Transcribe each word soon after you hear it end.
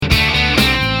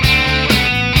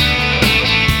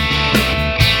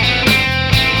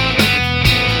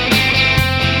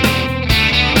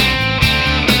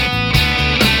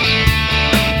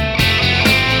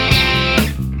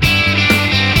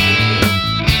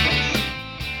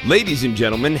Ladies and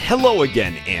gentlemen, hello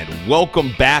again, and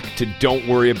welcome back to Don't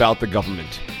Worry About the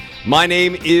Government. My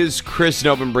name is Chris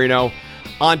Novembrino.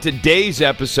 On today's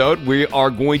episode, we are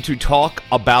going to talk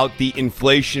about the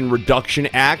Inflation Reduction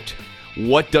Act.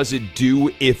 What does it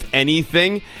do, if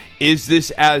anything? Is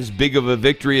this as big of a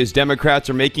victory as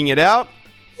Democrats are making it out?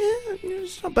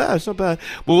 It's not bad, But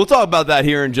we'll talk about that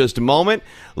here in just a moment.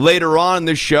 Later on in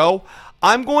the show,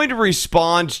 I'm going to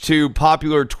respond to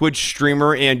popular Twitch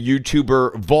streamer and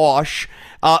YouTuber Vaush,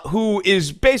 who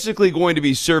is basically going to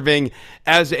be serving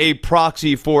as a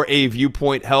proxy for a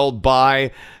viewpoint held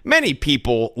by many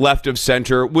people left of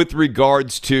center with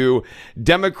regards to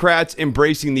Democrats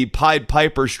embracing the Pied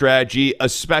Piper strategy,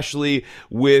 especially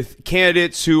with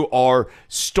candidates who are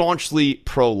staunchly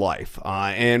pro-life.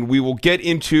 And we will get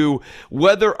into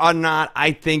whether or not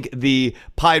I think the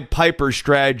Pied Piper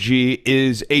strategy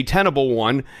is a tenable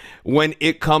one when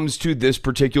it comes to this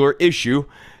particular issue.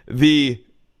 The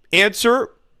answer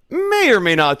may or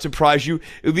may not surprise you.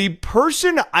 The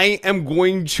person I am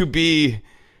going to be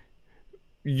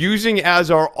using as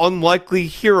our unlikely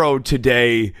hero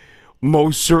today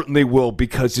most certainly will,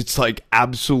 because it's like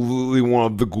absolutely one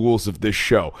of the ghouls of this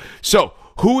show. So,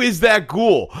 who is that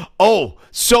ghoul? Oh,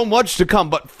 so much to come.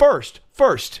 But first,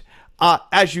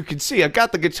 as you can see, I've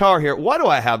got the guitar here. Why do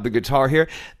I have the guitar here?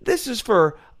 This is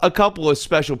for a couple of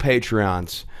special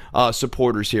Patreons.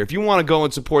 Supporters here. If you want to go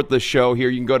and support the show here,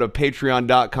 you can go to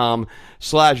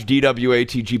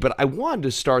patreon.com/DWATG. But I wanted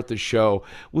to start the show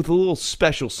with a little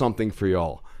special something for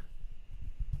y'all.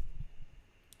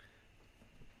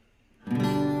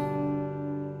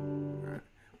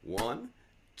 One,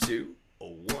 two,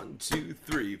 1, 2,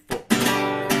 3, 4.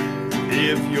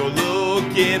 If you're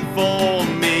looking for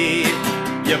me,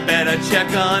 you better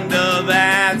check under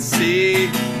that seat.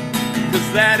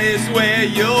 'Cause that is where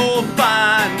you'll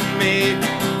find me,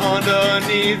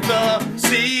 underneath the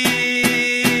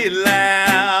C-Lab,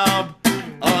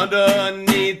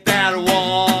 underneath that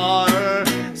water,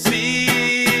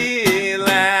 C-Lab,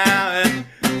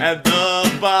 at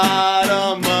the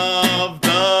bottom of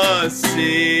the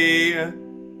sea.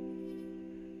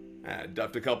 I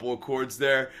ducked a couple of chords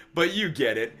there, but you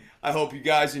get it. I hope you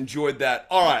guys enjoyed that.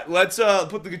 All right, let's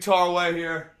put the guitar away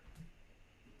here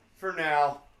for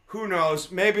now. Who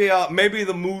knows? Maybe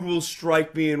the mood will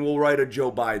strike me and we'll write a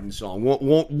Joe Biden song.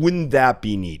 Wouldn't that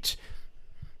be neat?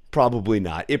 Probably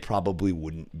not. It probably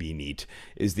wouldn't be neat,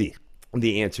 is the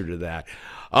answer to that.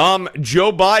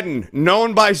 Joe Biden,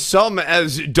 known by some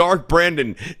as Dark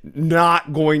Brandon,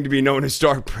 not going to be known as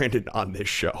Dark Brandon on this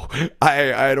show.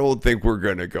 I don't think we're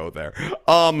going to go there.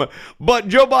 But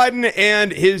Joe Biden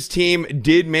and his team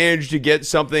did manage to get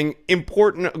something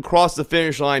important across the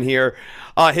finish line here.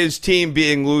 His team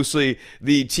being loosely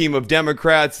the team of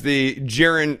Democrats, the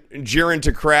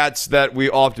gerontocrats that we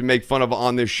often make fun of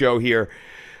on this show here.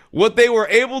 What they were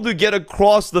able to get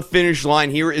across the finish line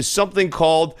here is something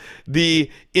called the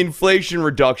Inflation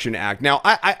Reduction Act. Now,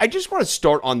 I just want to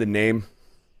start on the name.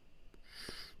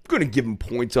 I'm going to give them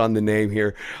points on the name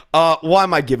here. Why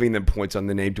am I giving them points on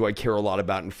the name? Do I care a lot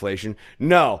about inflation?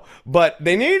 No, but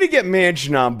they needed to get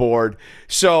Manchin on board.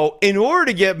 So in order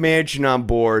to get Manchin on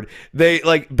board, they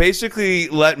basically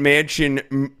let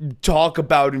Manchin talk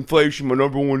about inflation. My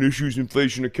number one issue is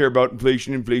inflation. I care about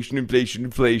inflation.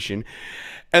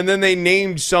 And then they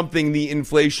named something the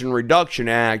Inflation Reduction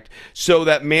Act so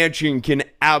that Manchin can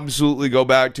absolutely go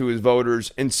back to his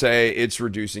voters and say it's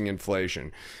reducing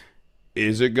inflation.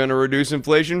 Is it going to reduce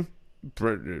inflation?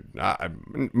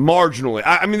 Marginally.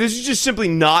 I mean, this is just simply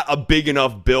not a big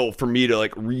enough bill for me to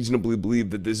reasonably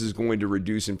believe that this is going to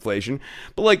reduce inflation.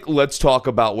 But let's talk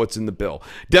about what's in the bill.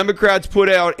 Democrats put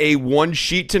out a one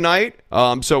sheet tonight.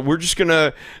 So we're just going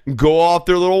to go off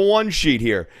their little one sheet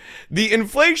here. The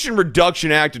Inflation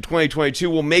Reduction Act of 2022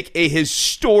 will make a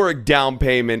historic down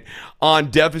payment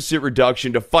on deficit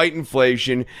reduction to fight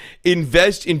inflation,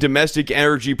 invest in domestic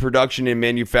energy production and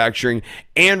manufacturing,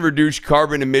 and reduce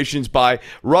carbon emissions by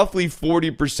roughly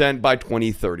 40% by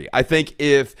 2030. I think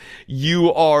if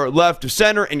you are left of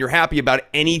center and you're happy about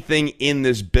anything in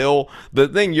this bill, the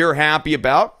thing you're happy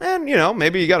about, and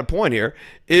maybe you got a point here,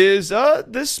 is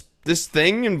this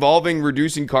thing involving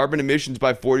reducing carbon emissions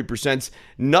by 40%.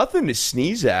 Nothing to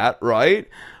sneeze at, right?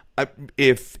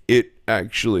 If it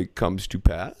actually comes to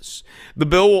pass. The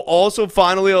bill will also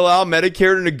finally allow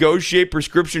Medicare to negotiate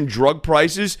prescription drug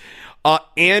prices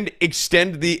and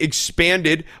extend the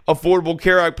expanded Affordable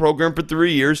Care Act program for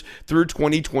 3 years through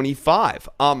 2025.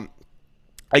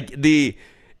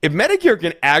 If Medicare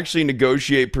can actually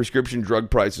negotiate prescription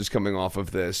drug prices coming off of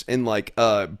this in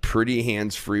a pretty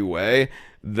hands-free way,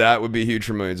 that would be huge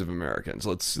for millions of Americans.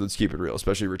 Let's keep it real,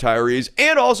 especially retirees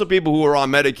and also people who are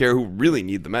on Medicare who really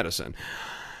need the medicine.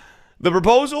 The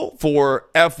proposal for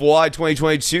FY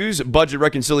 2022's budget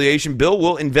reconciliation bill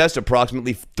will invest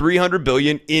approximately $300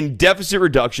 billion in deficit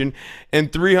reduction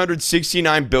and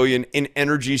 $369 billion in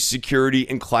energy security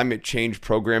and climate change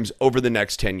programs over the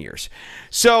next 10 years.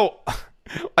 So,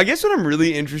 I guess what I'm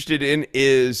really interested in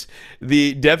is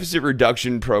the deficit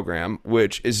reduction program,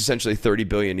 which is essentially $30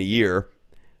 billion a year.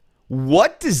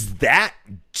 What does that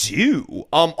do?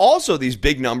 Also, these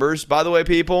big numbers, by the way,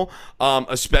 people,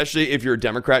 especially if you're a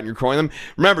Democrat and you're quoting them,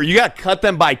 remember, you got to cut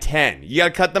them by 10. You got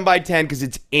to cut them by 10 because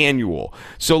it's annual.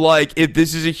 So, like, if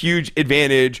this is a huge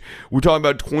advantage, we're talking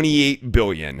about $28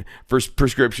 billion for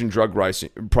prescription drug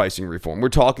pricing reform. We're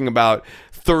talking about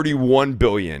 $31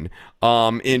 billion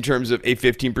in terms of a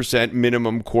 15%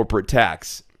 minimum corporate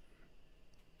tax.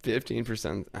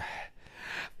 15%.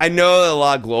 I know that a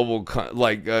lot of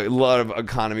a lot of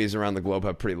economies around the globe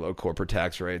have pretty low corporate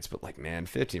tax rates, but like, man,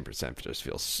 15% just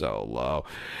feels so low.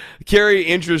 Carry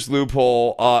interest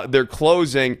loophole, they're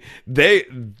closing. They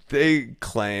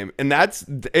claim, and that's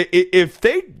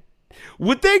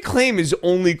what they claim is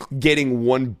only getting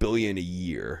 $1 billion a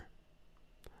year.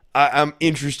 I'm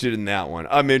interested in that one.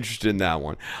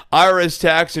 IRS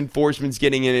tax enforcement's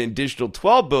getting an additional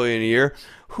 $12 billion a year.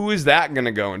 Who is that going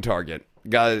to go and target?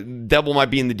 Devil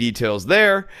might be in the details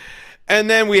there. And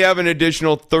then we have an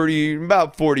additional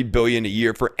about $40 billion a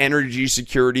year for energy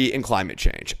security and climate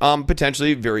change.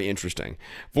 Potentially very interesting.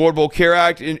 Affordable Care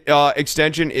Act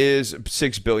extension is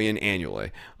 $6 billion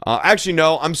annually. Actually,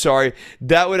 no, I'm sorry.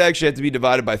 That would actually have to be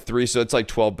divided by 3, so it's like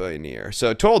 $12 billion a year.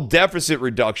 So total deficit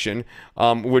reduction,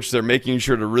 which they're making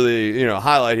sure to really,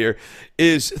 highlight here,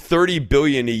 is $30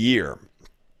 billion a year.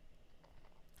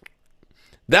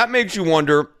 That makes you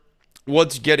wonder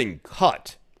what's getting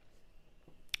cut.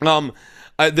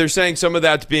 They're saying some of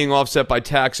that's being offset by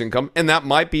tax income, and that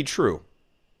might be true.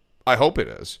 I hope it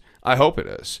is. But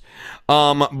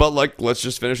let's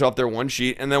just finish off their one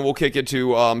sheet, and then we'll kick it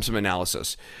to some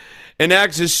analysis.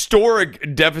 Enacts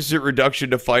historic deficit reduction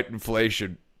to fight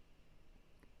inflation.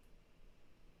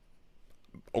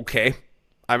 Okay.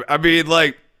 I mean,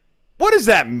 what does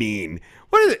that mean?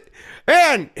 What is it?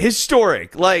 Man,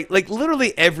 historic. Like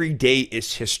literally every day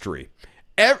is history.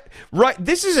 Right,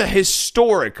 this is a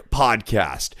historic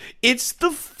podcast. It's the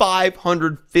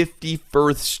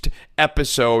 551st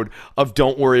episode of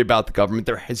Don't Worry About the Government.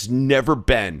 There has never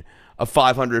been a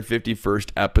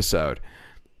 551st episode.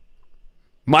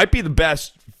 Might be the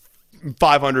best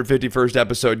 551st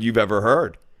episode you've ever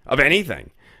heard of anything.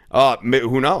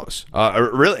 Who knows?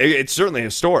 Really, it's certainly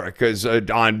historic because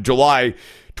on July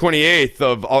 28th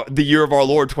of the year of our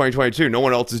Lord 2022, no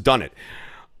one else has done it.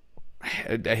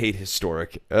 I hate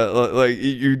historic.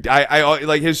 Historic.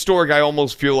 I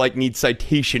almost feel like needs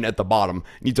citation at the bottom.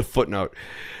 Needs a footnote.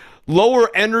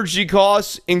 Lower energy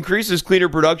costs, increases cleaner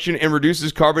production, and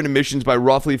reduces carbon emissions by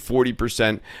roughly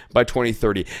 40% by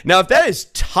 2030. Now, if that is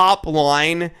top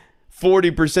line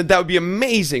 40%, that would be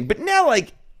amazing. But now,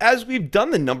 as we've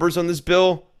done the numbers on this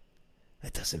bill,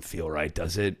 that doesn't feel right,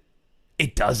 does it?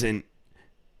 It doesn't.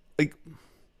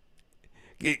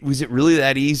 Was it really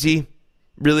that easy?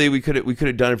 Really, we could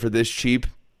have done it for this cheap?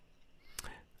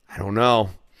 I don't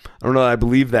know. I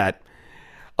believe that.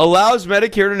 Allows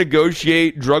Medicare to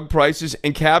negotiate drug prices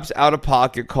and caps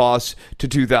out-of-pocket costs to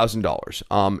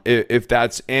 $2,000. If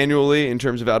that's annually in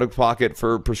terms of out-of-pocket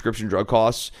for prescription drug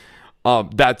costs,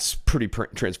 that's pretty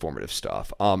transformative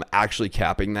stuff. Actually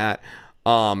capping that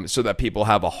so that people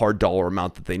have a hard dollar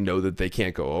amount that they know that they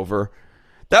can't go over.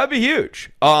 That would be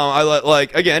huge.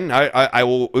 I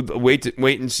will wait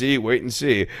and see.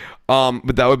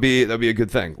 But that would be a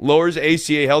good thing. Lowers ACA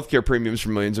healthcare premiums for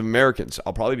millions of Americans.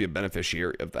 I'll probably be a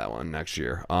beneficiary of that one next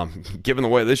year, given the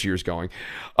way this year's going.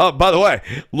 By the way,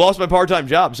 lost my part-time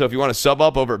job, so if you want to sub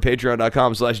up over at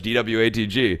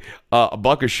patreon.com/DWATG,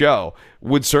 $1 a show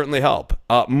would certainly help.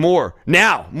 More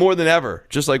than ever,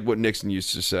 just like what Nixon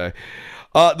used to say.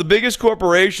 The biggest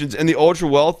corporations and the ultra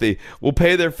wealthy will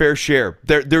pay their fair share.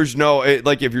 There's no,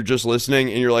 if you're just listening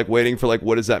and you're waiting for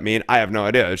what does that mean? I have no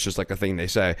idea. It's just a thing they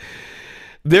say.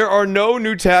 There are no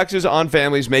new taxes on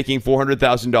families making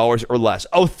 $400,000 or less.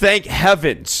 Oh, thank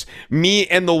heavens. Me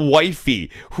and the wifey,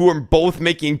 who are both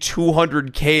making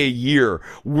 $200K a year,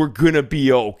 we're going to be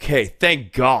okay.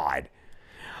 Thank God.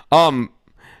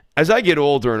 As I get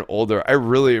older and older, I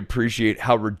really appreciate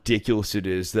how ridiculous it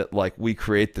is that we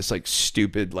create this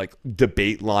stupid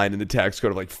debate line in the tax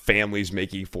code of families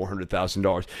making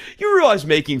 $400,000. You realize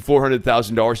making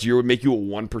 $400,000 a year would make you a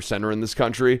 1%er in this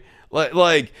country?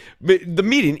 The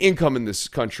median income in this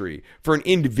country for an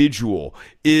individual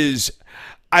is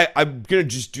I'm going to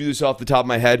just do this off the top of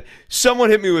my head. Someone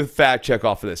hit me with fact check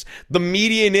off of this. The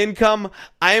median income,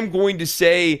 I am going to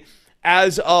say,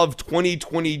 as of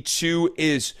 2022,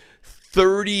 is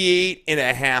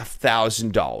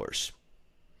 $38,500.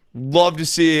 Love to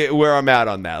see where I'm at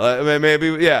on that.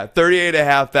 Maybe, yeah,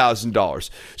 $38,500.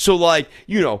 So, like,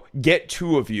 get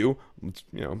two of you,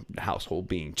 household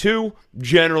being two,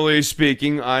 generally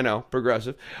speaking, I know,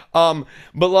 progressive. But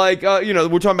like,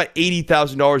 we're talking about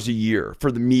 $80,000 a year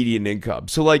for the median income.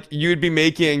 So, like, you would be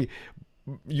making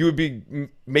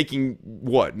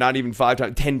what? Not even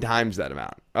 10 times that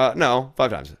amount. No,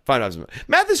 5 times. 5 times.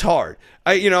 Math is hard.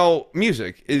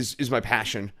 Music is my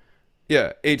passion.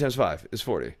 Yeah, 8 times 5 is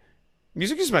 40.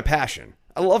 Music is my passion.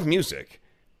 I love music.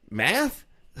 Math?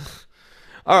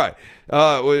 All right.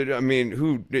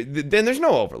 Then there's no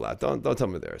overlap. Don't tell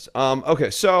me there's.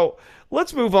 Okay, so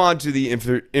let's move on to the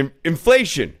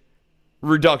Inflation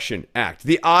Reduction Act,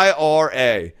 the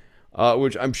IRA,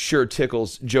 which I'm sure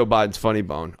tickles Joe Biden's funny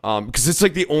bone, because it's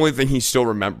like the only thing he still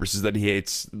remembers is that he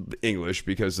hates English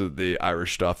because of the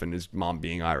Irish stuff and his mom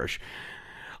being Irish.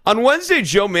 On Wednesday,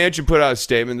 Joe Manchin put out a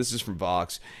statement, this is from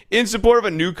Vox, in support of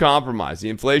a new compromise, the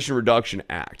Inflation Reduction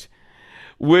Act,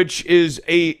 which is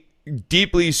a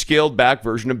deeply scaled back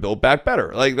version of Build Back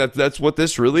Better. Like, that's what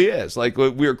this really is. Like,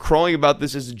 we are crowing about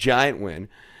this as a giant win.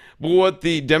 But what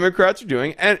the Democrats are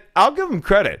doing, and I'll give them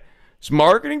credit, this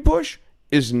marketing push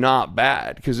is not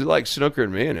bad, because it like snookered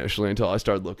me initially until I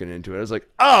started looking into it. I was like,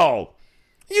 oh,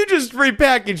 you just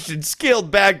repackaged and scaled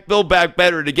back Build Back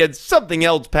Better to get something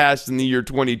else passed in the year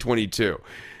 2022.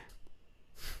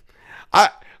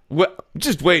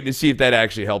 Just waiting to see if that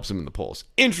actually helps him in the polls.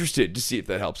 Interested to see if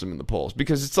that helps him in the polls.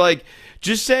 Because it's like,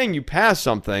 just saying you pass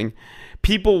something,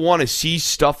 people want to see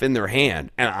stuff in their hand.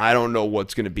 And I don't know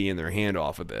what's going to be in their hand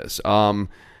off of this. What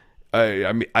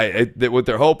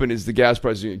they're hoping is the gas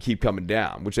prices are going to keep coming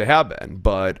down, which they have been.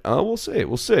 But we'll see.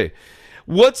 We'll see.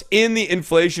 What's in the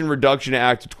Inflation Reduction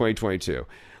Act of 2022?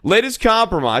 Latest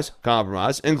compromise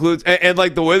includes, and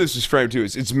like the way this is framed too,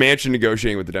 is it's Manchin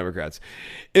negotiating with the Democrats,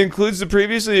 includes the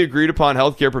previously agreed upon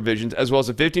healthcare provisions as well as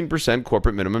a 15%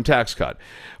 corporate minimum tax cut,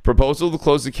 proposal to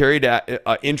close the carried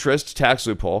interest tax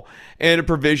loophole, and a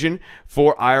provision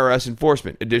for IRS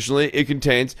enforcement. Additionally, it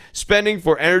contains spending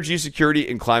for energy security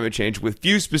and climate change with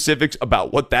few specifics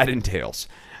about what that entails.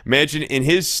 Manchin, in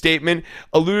his statement,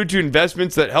 alluded to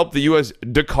investments that help the U.S.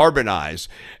 decarbonize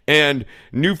and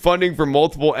new funding for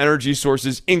multiple energy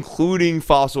sources, including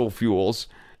fossil fuels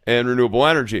and renewable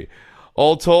energy.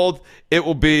 All told, it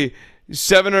will be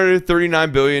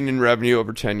 $739 billion in revenue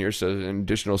over 10 years, so an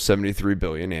additional $73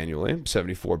 billion annually,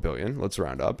 $74 billion, let's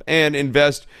round up, and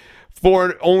invest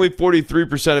for only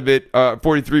 43% of it,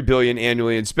 $43 billion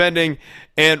annually in spending,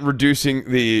 and reducing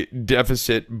the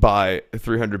deficit by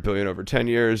 $300 billion over 10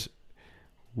 years.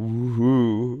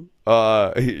 Woohoo.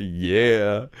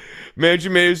 Yeah.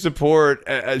 Manchin made his support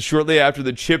shortly after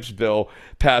the CHIPS bill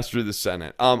passed through the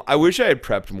Senate. I wish I had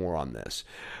prepped more on this,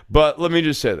 but let me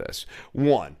just say this.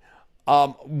 One,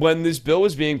 when this bill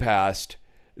was being passed,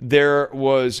 there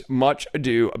was much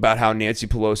ado about how Nancy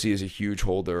Pelosi is a huge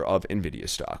holder of NVIDIA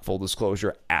stock. Full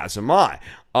disclosure, as am I.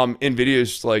 NVIDIA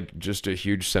is like just a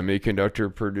huge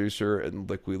semiconductor producer, and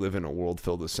like we live in a world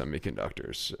filled with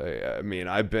semiconductors. I mean,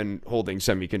 I've been holding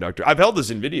semiconductor. I've held this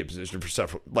NVIDIA position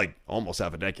for almost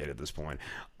half a decade at this point.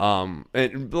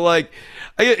 And like,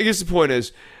 I guess the point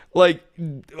is, like,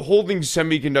 holding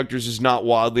semiconductors is not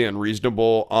wildly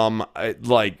unreasonable,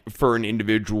 like for an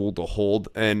individual to hold,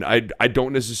 and I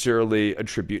don't necessarily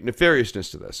attribute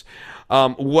nefariousness to this.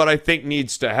 What I think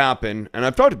needs to happen, and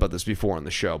I've talked about this before on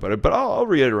the show, but I'll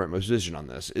reiterate my position on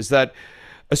this, is that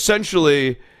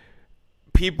essentially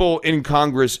people in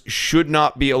Congress should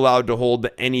not be allowed to hold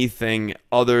anything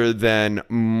other than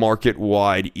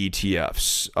market-wide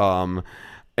ETFs.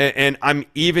 And I'm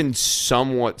even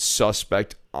somewhat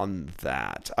suspect on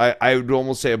that. I would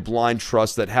almost say a blind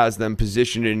trust that has them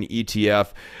positioned in an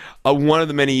ETF, one of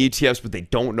the many ETFs, but they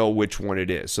don't know which one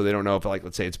it is. So they don't know if, like,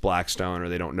 let's say it's Blackstone, or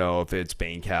they don't know if it's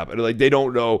Bain Cap, or like they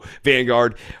don't know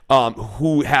Vanguard,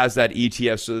 who has that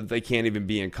ETF, so that they can't even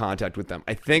be in contact with them.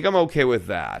 I think I'm okay with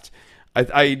that.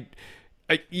 I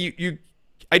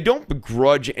don't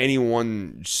begrudge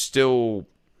anyone still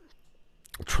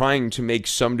trying to make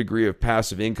some degree of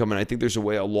passive income, and I think there's a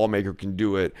way a lawmaker can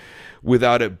do it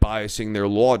without it biasing their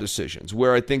law decisions.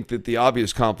 Where I think that the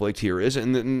obvious conflict here is,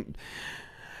 and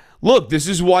Look, this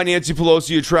is why Nancy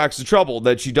Pelosi attracts the trouble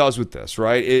that she does with this,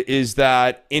 right? Is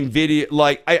that NVIDIA,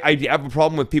 like, I have a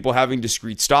problem with people having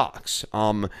discrete stocks.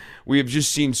 We have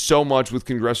just seen so much with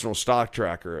Congressional Stock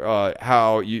Tracker,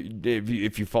 how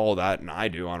if you follow that, and I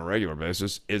do on a regular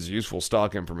basis, is useful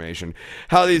stock information,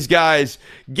 how these guys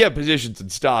get positions in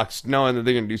stocks knowing that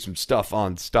they're going to do some stuff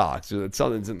on stocks, or that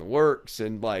something's in the works,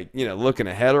 and, like, looking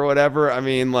ahead or whatever. I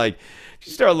mean, like,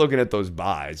 you start looking at those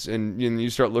buys and you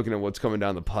start looking at what's coming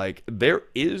down the pike, there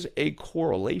is a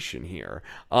correlation here.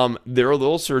 They're a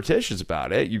little surreptitious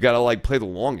about it. You got to, like, play the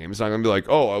long game. It's not going to be like,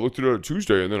 oh, I looked at it on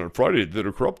Tuesday and then on Friday it did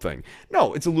a corrupt thing.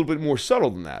 No, it's a little bit more subtle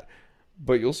than that.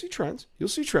 But you'll see trends. You'll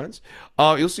see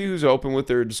who's open with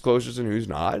their disclosures and who's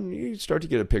not. And you start to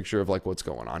get a picture of, like, what's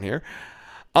going on here.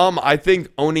 I think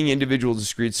owning individual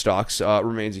discrete stocks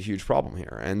remains a huge problem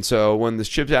here. And so when this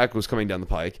CHIPS Act was coming down the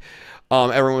pike,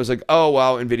 everyone was like, oh,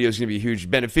 wow, NVIDIA is going to be a huge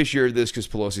beneficiary of this because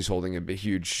Pelosi's holding a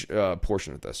huge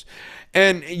portion of this.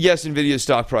 And yes, NVIDIA's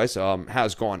stock price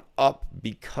has gone up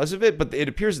because of it, but it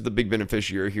appears that the big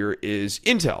beneficiary here is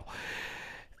Intel.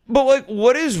 But, like,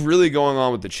 what is really going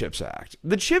on with the CHIPS Act?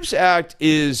 The CHIPS Act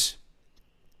is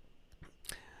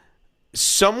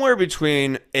somewhere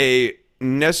between a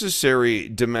necessary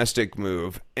domestic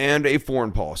move and a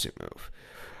foreign policy move.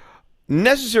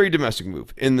 Necessary domestic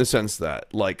move in the sense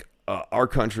that, like, our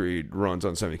country runs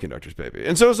on semiconductors, baby,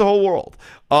 and so does the whole world.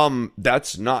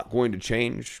 That's not going to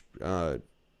change.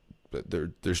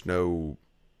 There's no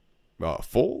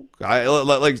full.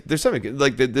 There's there's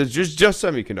just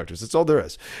semiconductors. That's all there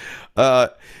is.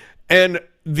 And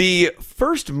the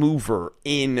first mover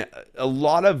in a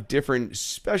lot of different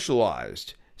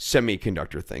specialized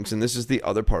semiconductor things, and this is the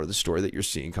other part of the story that you're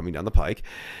seeing coming down the pike,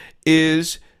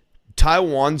 is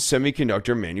Taiwan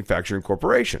Semiconductor Manufacturing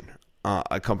Corporation,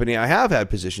 a company I have had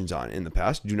positions on in the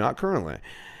past, do not currently.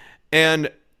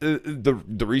 And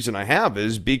the reason I have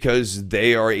is because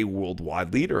they are a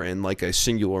worldwide leader and, like, a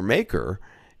singular maker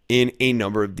in a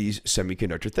number of these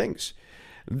semiconductor things.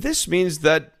 This means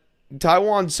that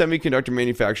Taiwan Semiconductor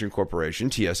Manufacturing Corporation,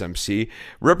 TSMC,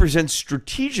 represents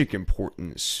strategic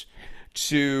importance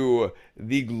to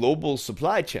the global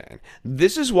supply chain.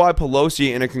 This is why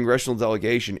Pelosi and a congressional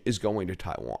delegation is going to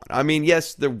Taiwan. I mean,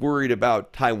 yes, they're worried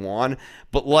about Taiwan,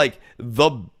 but, like,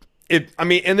 and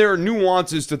there are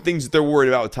nuances to things that they're worried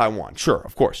about with Taiwan. Sure,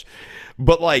 of course.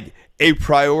 But, like, a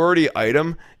priority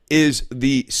item is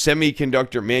the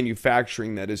semiconductor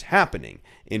manufacturing that is happening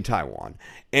in Taiwan.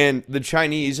 And the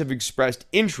Chinese have expressed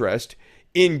interest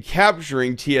in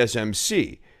capturing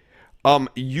TSMC.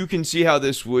 You can see how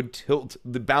this would tilt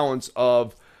the balance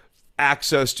of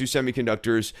access to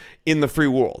semiconductors in the free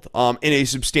world in a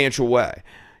substantial way.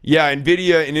 Yeah,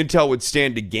 NVIDIA and Intel would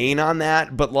stand to gain on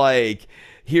that, but, like,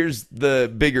 here's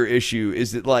the bigger issue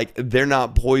is that, like, they're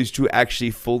not poised to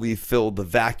actually fully fill the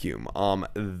vacuum.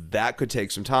 That could take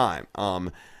some time.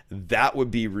 That would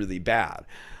be really bad.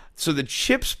 So the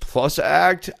CHIPS Plus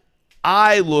Act,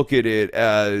 I look at it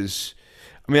as,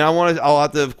 I mean, I'll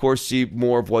have to, of course, see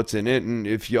more of what's in it. And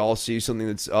if y'all see something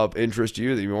that's of interest to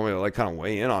you that you want me to, like, kind of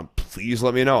weigh in on, please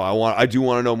let me know. I do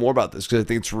want to know more about this because I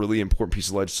think it's a really important piece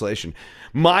of legislation.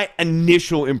 My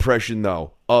initial impression,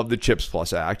 though, of the CHIPS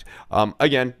Plus Act,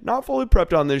 again, not fully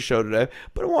prepped on this show today,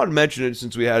 but I wanted to mention it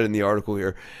since we had it in the article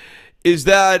here, is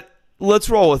that let's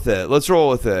roll with it.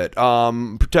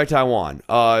 Protect Taiwan.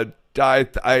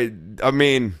 I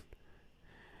mean,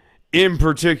 in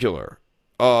particular,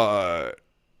 the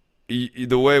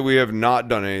way we have not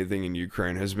done anything in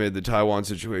Ukraine has made the Taiwan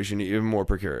situation even more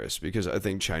precarious because I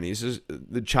think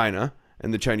China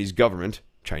and the Chinese government,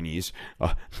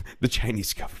 the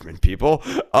Chinese government people,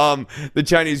 the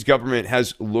Chinese government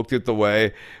has looked at the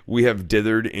way we have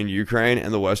dithered in Ukraine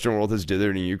and the Western world has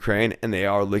dithered in Ukraine, and they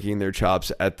are licking their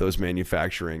chops at those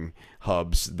manufacturing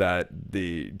hubs that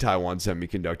the Taiwan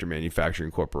Semiconductor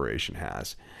Manufacturing Corporation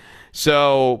has.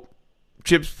 So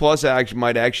CHIPS Plus Act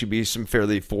might actually be some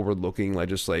fairly forward-looking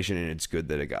legislation, and it's good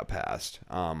that it got passed.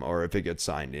 Or if it gets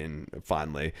signed in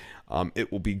finally,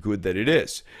 it will be good that it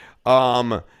is.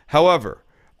 However,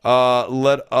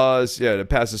 let us, to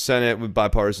pass the Senate with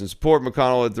bipartisan support.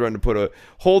 McConnell had threatened to put a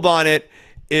hold on it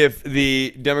if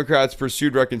the Democrats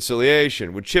pursued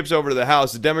reconciliation. With chips over to the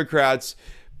House, the Democrats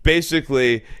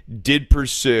basically did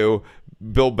pursue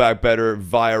Build Back Better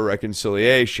via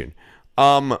reconciliation.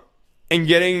 And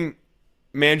getting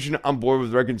Manchin on board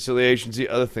with reconciliations, the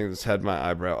other thing that's had my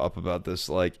eyebrow up about this,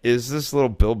 like, is this little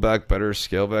Build Back Better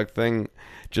scale back thing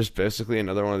just basically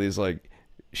another one of these, like,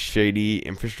 shady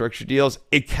infrastructure deals?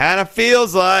 It kind of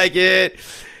feels like it.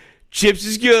 Chips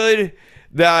is good.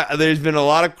 There's been a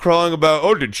lot of crowing about,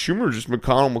 oh, did Schumer just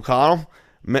McConnell?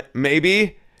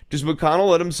 Maybe. Does McConnell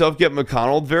let himself get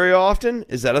McConnelled very often?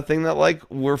 Is that a thing that like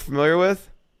we're familiar with?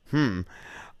 And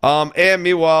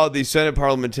meanwhile, the Senate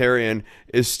parliamentarian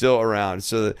is still around,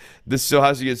 so this still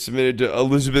has to get submitted to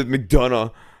Elizabeth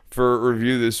McDonough for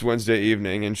review this Wednesday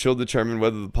evening, and she'll determine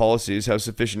whether the policies have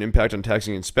sufficient impact on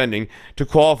taxing and spending to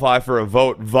qualify for a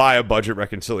vote via budget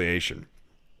reconciliation.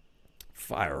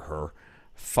 Fire her.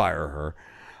 Fire her.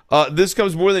 This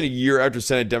comes more than a year after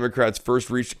Senate Democrats first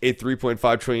reached a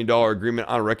 $3.5 trillion agreement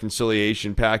on a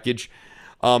reconciliation package.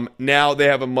 Now they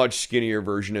have a much skinnier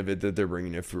version of it that they're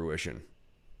bringing to fruition.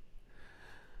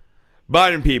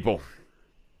 Biden people,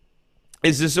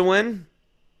 is this a win?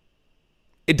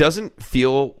 It doesn't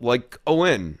feel like a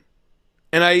win.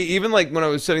 And I even like when I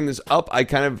was setting this up, I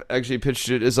kind of actually pitched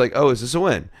it as like, oh, is this a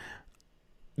win?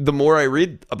 The more I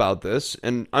read about this,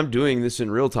 and I'm doing this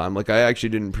in real time, like I actually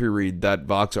didn't pre-read that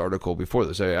Vox article before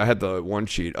this. I had the one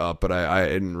sheet up, but I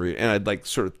didn't read, and I'd like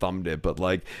sort of thumbed it, but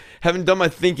like haven't done my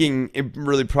thinking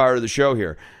really prior to the show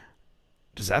here.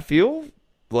 Does that feel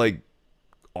like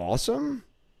awesome?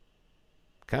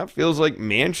 Kind of feels like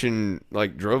Manchin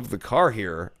like drove the car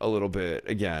here a little bit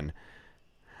again.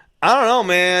 I don't know,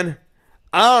 man.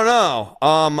 I don't know.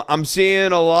 I'm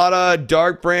seeing a lot of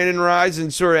dark Brandon Rising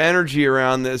sort of energy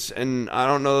around this, and I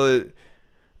don't know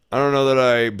that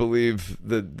I believe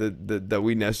that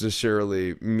we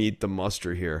necessarily meet the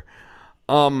muster here.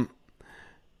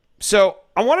 So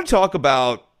I want to talk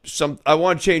about I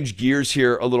want to change gears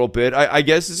here a little bit. I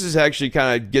guess this is actually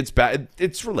kind of gets back.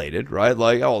 It's related, right?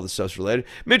 Like all this stuff's related.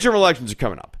 Midterm elections are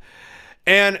coming up.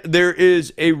 And there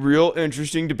is a real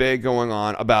interesting debate going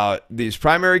on about these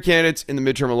primary candidates in the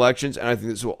midterm elections. And I think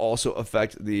this will also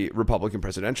affect the Republican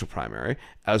presidential primary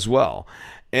as well.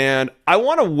 And I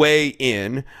want to weigh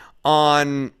in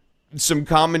on some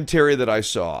commentary that I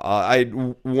saw.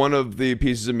 One of the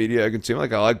pieces of media I consume,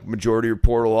 like I like Majority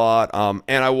Report a lot,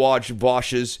 and I watch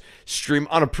Vosh's stream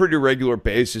on a pretty regular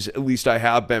basis. At least I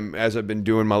have been, as I've been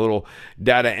doing my little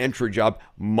data entry job.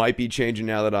 Might be changing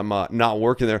now that I'm not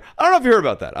working there. I don't know if you heard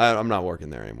about that. I'm not working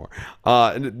there anymore.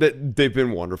 They've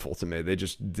been wonderful to me. They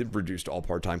just reduced all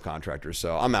part-time contractors,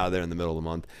 so I'm out of there in the middle of the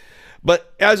month.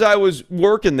 But as I was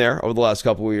working there over the last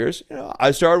couple of years, I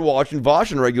started watching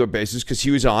Vosh on a regular basis because he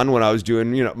was on when I was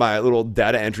doing, my little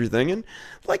data entry thing. And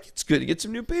like, it's good to get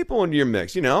some new people into your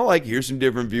mix, like here's some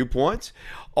different viewpoints,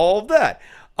 all of that.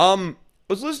 I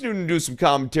was listening to some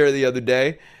commentary the other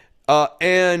day,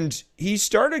 and he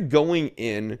started going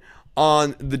in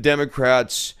on the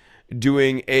Democrats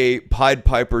doing a Pied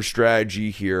Piper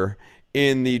strategy here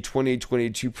in the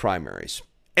 2022 primaries.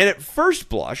 And at first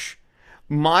blush,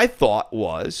 my thought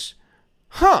was,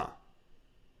 he's got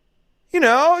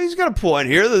a point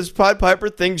here. This Pied Piper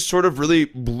thing sort of really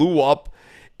blew up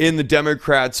in the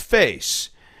Democrats' face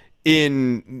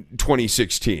in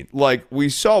 2016. Like, we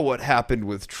saw what happened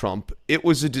with Trump. It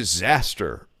was a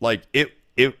disaster. Like, it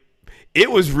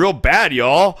was real bad,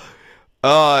 y'all.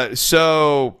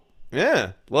 So,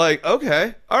 yeah, like,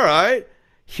 okay, all right,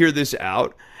 hear this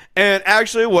out. And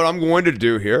actually, what I'm going to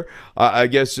do here, I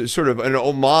guess sort of an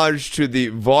homage to the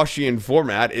Voshian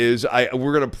format, is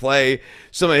we're going to play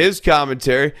some of his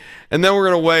commentary, and then we're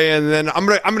going to weigh in, and then I'm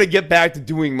gonna get back to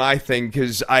doing my thing,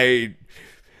 because I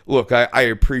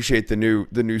appreciate the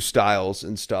new styles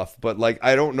and stuff, but like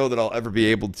I don't know that I'll ever be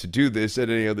able to do this at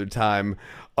any other time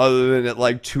other than at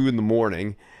like 2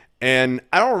 a.m. And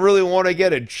I don't really want to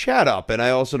get a chat up, and I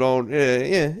also don't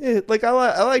like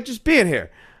I like just being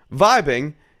here,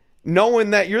 vibing, knowing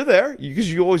that you're there,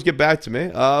 because you always get back to me.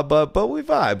 But we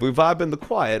vibe in the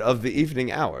quiet of the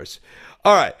evening hours.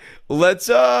 All right, let's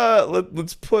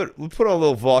put on a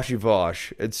little Voshy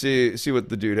Vosh and see what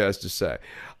the dude has to say.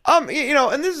 And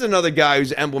this is another guy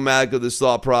who's emblematic of this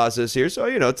thought process here. So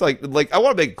it's like I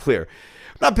want to make it clear,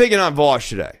 I'm not picking on Vosh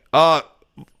today.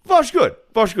 Vosh good.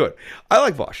 I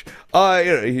like Vosh.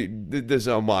 There's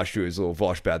no homage to his little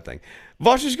Vosh bad thing.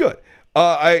 Vosh is good.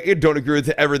 I don't agree with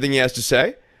everything he has to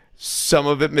say. Some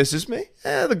of it misses me.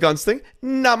 The guns thing,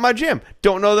 not my jam.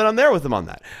 Don't know that I'm there with him on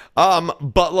that.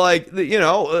 But like,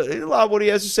 a lot of what he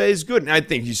has to say is good. And I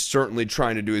think he's certainly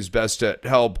trying to do his best to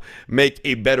help make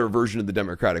a better version of the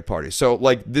Democratic Party. So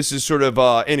like, this is sort of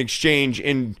an exchange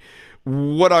in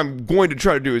what I'm going to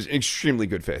try to do is extremely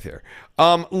good faith here.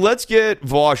 Let's get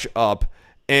Vosh up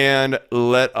and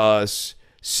let us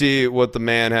see what the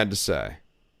man had to say.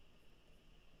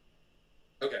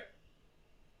 Okay.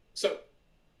 So,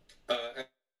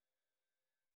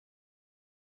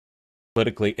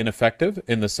 politically ineffective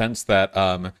in the sense that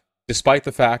despite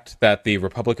the fact that the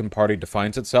Republican Party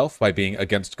defines itself by being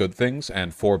against good things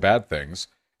and for bad things,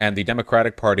 and the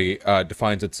Democratic Party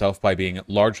defines itself by being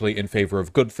largely in favor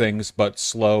of good things, but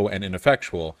slow and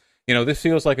ineffectual. This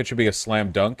feels like it should be a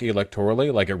slam dunk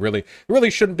electorally. Like, it really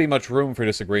shouldn't be much room for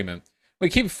disagreement. We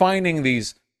keep finding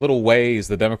these little ways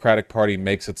the Democratic Party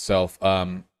makes itself,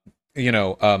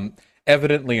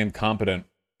 evidently incompetent.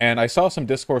 And I saw some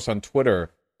discourse on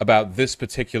Twitter about this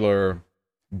particular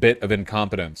bit of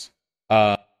incompetence.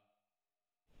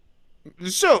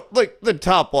 So, like, the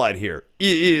top line here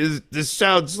is this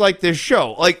sounds like this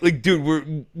show. Like,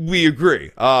 dude, we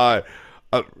agree. What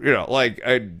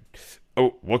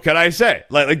can I say?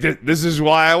 This is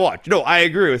why I watch. No, I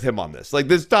agree with him on this. Like,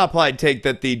 this top line take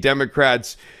that the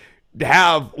Democrats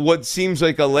have what seems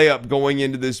like a layup going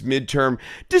into this midterm,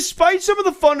 despite some of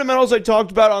the fundamentals I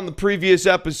talked about on the previous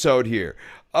episode here.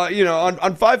 On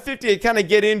 550, I kind of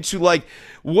get into, like,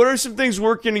 what are some things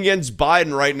working against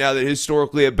Biden right now that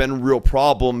historically have been real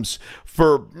problems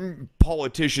for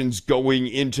politicians going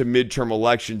into midterm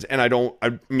elections. And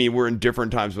I mean, we're in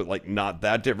different times, but, like, not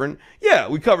that different. Yeah,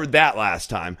 we covered that last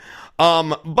time.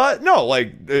 But no,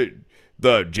 like,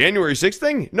 the January 6th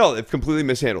thing, no, they've completely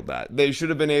mishandled that. They should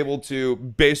have been able to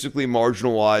basically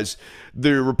marginalize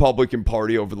the Republican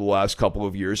Party over the last couple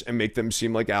of years and make them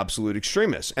seem like absolute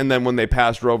extremists. And then when they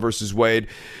passed Roe versus Wade,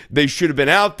 they should have been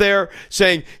out there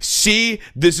saying, see,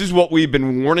 this is what we've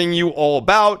been warning you all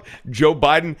about. Joe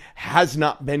Biden has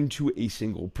not been to a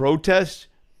single protest.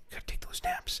 Gotta take those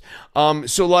naps.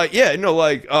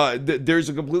 There's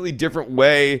a completely different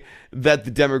way that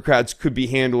the Democrats could be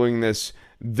handling this.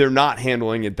 They're not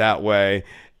handling it that way.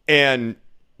 And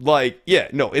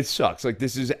it sucks. Like,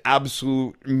 this is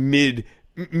absolute mid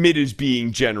is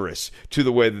being generous to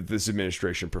the way that this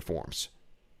administration performs.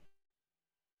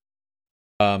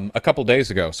 A couple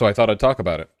days ago, so I thought I'd talk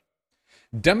about it.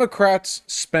 Democrats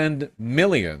spend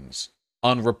millions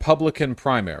on Republican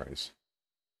primaries.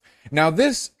 Now,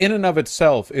 this in and of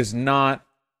itself is not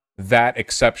that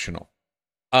exceptional.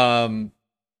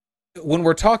 When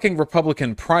we're talking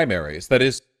Republican primaries, that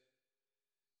is...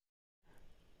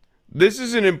 This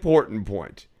is an important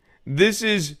point. This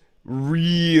is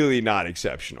really not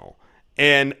exceptional.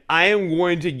 And I am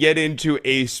going to get into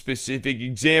a specific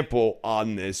example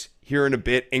on this here in a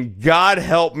bit. And God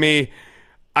help me,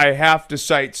 I have to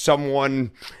cite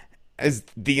someone as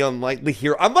the unlikely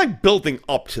hero. I'm like building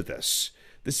up to this.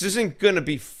 This isn't going to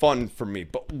be fun for me,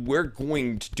 but we're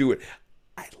going to do it.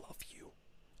 I love you.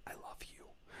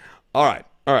 All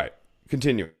right.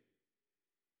 Continue.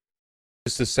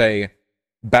 Is to say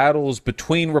battles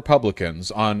between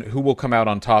Republicans on who will come out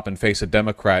on top and face a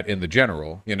Democrat in the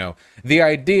general. The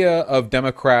idea of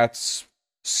Democrats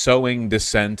sowing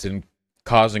dissent and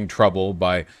causing trouble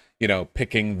by,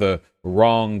 picking the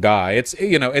wrong guy.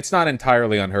 It's not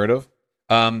entirely unheard of.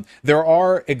 There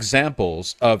are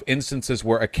examples of instances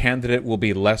where a candidate will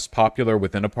be less popular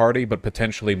within a party, but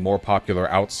potentially more popular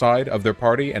outside of their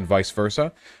party, and vice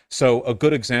versa. So a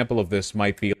good example of this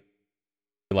might be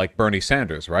like Bernie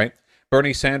Sanders, right?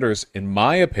 Bernie Sanders, in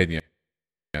my opinion,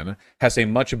 has a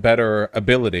much better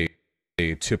ability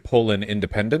to pull in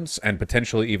independents and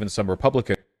potentially even some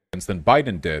Republicans than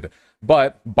Biden did.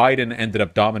 But Biden ended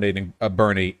up dominating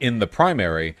Bernie in the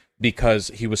primary because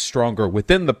he was stronger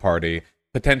within the party,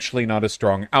 potentially not as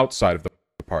strong outside of the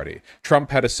party.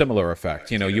 Trump had a similar effect.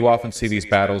 You often see these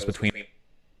battles between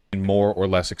more or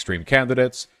less extreme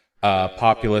candidates,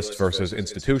 populist versus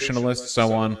institutionalist,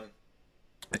 so on.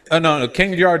 No,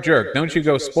 King Jar Jerk, don't you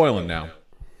go spoiling now.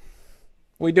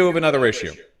 We do have another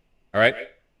issue, all right?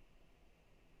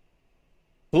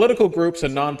 Political groups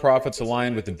and nonprofits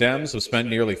aligned with the Dems have spent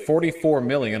nearly $44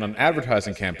 million on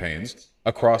advertising campaigns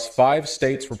across 5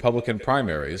 states' Republican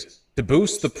primaries to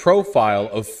boost the profile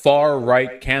of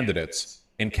far-right candidates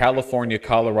in California,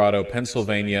 Colorado,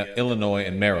 Pennsylvania, Illinois,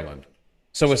 and Maryland.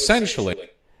 So essentially...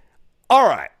 All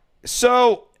right.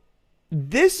 So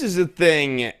this is a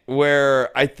thing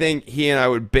where I think he and I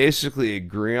would basically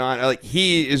agree on. Like,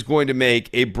 he is going to make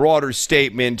a broader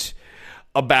statement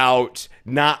about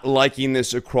not liking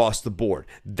this across the board.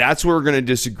 That's where we're going to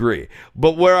disagree.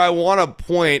 But where I want to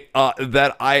point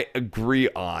that I agree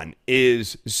on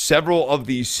is several of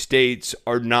these states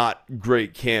are not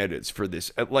great candidates for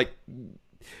this. Like,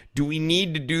 do we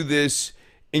need to do this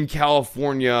in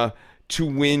California to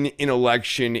win an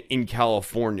election in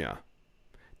California?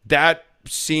 That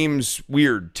seems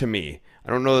weird to me. I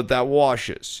don't know that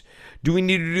washes. Do we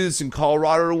need to do this in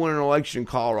Colorado to win an election in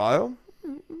Colorado?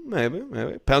 Maybe.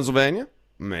 Pennsylvania?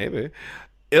 Maybe.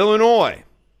 Illinois?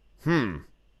 Don't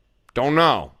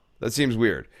know. That seems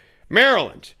weird.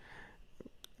 Maryland?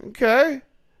 Okay,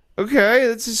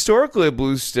 that's historically a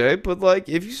blue state, but, like,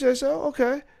 if you say so,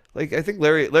 okay. Like, I think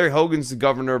Larry Hogan's the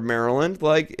governor of Maryland.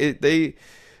 Like, they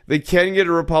can get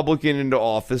a Republican into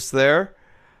office there.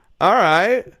 All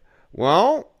right.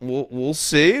 Well, we'll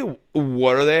see.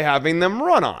 What are they having them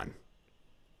run on?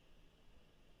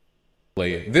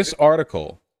 This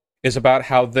article is about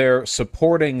how they're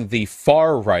supporting the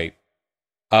far right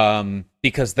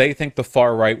because they think the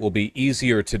far right will be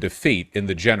easier to defeat in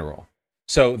the general.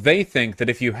 So they think that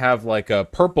if you have like a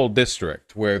purple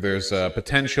district where there's a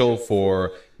potential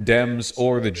for Dems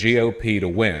or the GOP to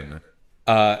win,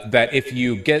 that if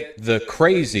you get the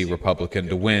crazy Republican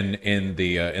to win in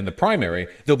the primary,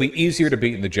 they'll be easier to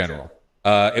beat in the general.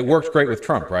 It worked great with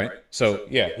Trump, right? So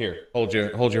yeah, here, hold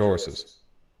your horses.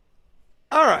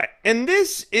 All right, and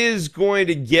this is going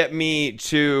to get me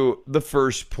to the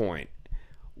first point.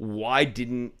 Why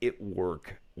didn't it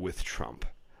work with Trump?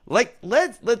 Like,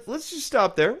 let's just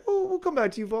stop there. We'll come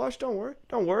back to you, Vosh. Don't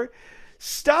worry.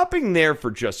 Stopping there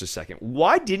for just a second.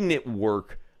 Why didn't it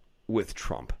work with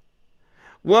Trump?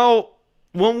 Well,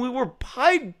 when we were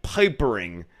Pied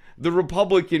Pipering the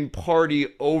Republican Party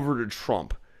over to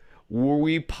Trump, were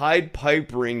we Pied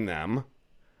Pipering them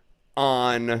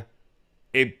on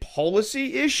a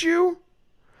policy issue?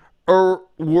 Or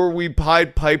were we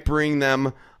Pied Pipering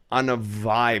them on a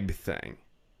vibe thing?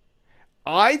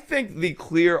 I think the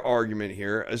clear argument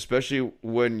here, especially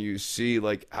when you see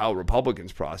like how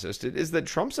Republicans processed it, is that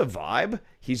Trump's a vibe.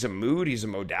 He's a mood. He's a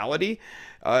modality.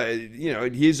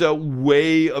 He's a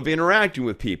way of interacting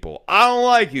with people. I don't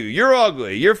like you. You're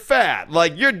ugly. You're fat.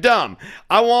 Like, you're dumb.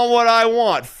 I want what I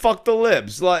want. Fuck the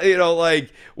libs.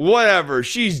 Like whatever.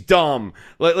 She's dumb.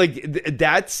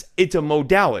 It's a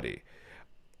modality.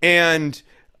 And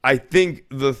I think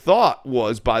the thought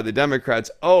was by the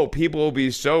Democrats, people will be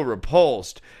so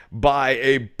repulsed by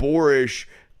a boorish,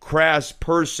 crass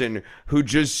person who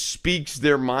just speaks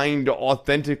their mind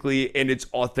authentically, and it's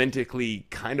authentically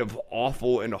kind of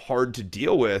awful and hard to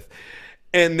deal with.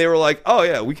 And they were like, oh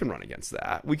yeah, we can run against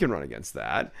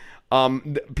that.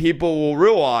 People will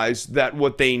realize that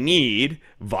what they need,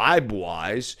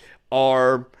 vibe-wise,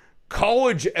 are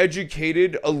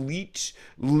college-educated elite,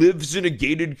 lives in a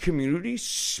gated community,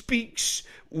 speaks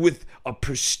with a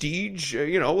prestige.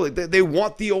 They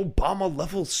want the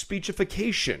Obama-level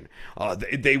speechification.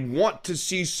 They want to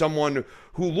see someone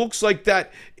who looks like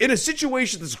that in a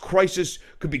situation that's a crisis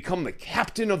could become the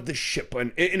captain of the ship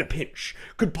in a pinch,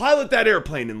 could pilot that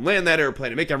airplane and land that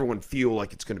airplane and make everyone feel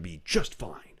like it's going to be just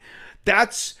fine.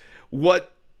 That's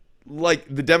what,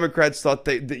 like, the Democrats thought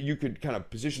that you could kind of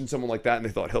position someone like that, and they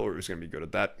thought Hillary was going to be good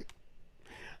at that.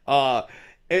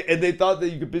 And they thought that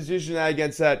you could position that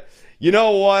against that. You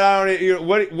know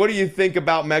what? What do you think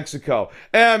about Mexico?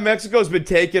 Mexico's been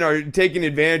taking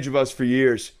advantage of us for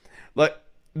years. Like,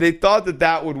 they thought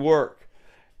that would work.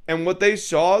 And what they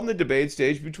saw in the debate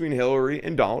stage between Hillary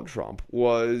and Donald Trump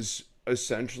was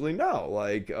essentially no.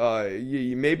 Like,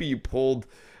 maybe you pulled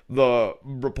the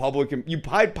Republican, you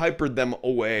Pied Pipered them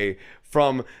away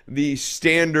from the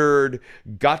standard,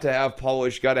 got to have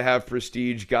polish, got to have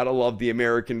prestige, got to love the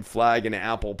American flag and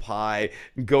apple pie,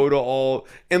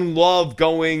 and love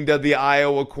going to the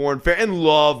Iowa Corn Fair, and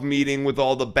love meeting with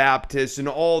all the Baptists and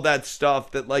all that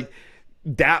stuff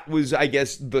that was, I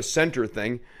guess, the center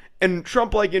thing. And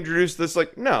Trump, introduced this,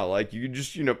 no, you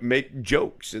just, make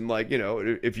jokes. And,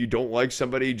 if you don't like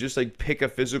somebody, just, pick a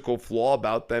physical flaw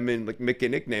about them and, make a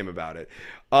nickname about it.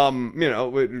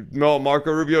 No,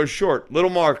 Marco Rubio's short. Little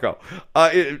Marco.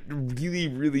 Really,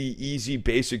 really easy,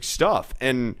 basic stuff.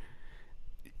 And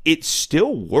it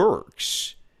still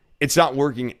works. It's not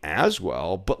working as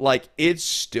well, but, it's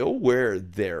still where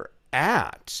they're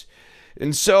at.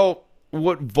 And so,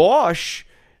 what Vosh,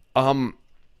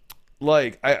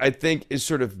 I think is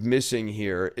sort of missing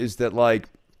here is that,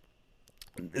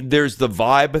 there's the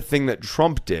vibe thing that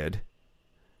Trump did,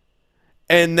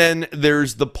 and then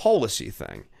there's the policy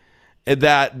thing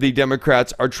that the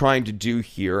Democrats are trying to do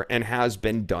here and has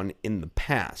been done in the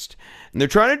past. And they're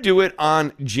trying to do it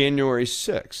on January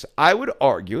 6th. I would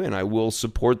argue, and I will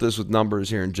support this with numbers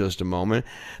here in just a moment,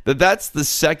 that that's the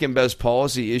second best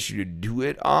policy issue to do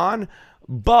it on.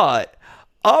 But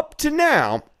up to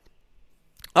now,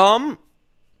 I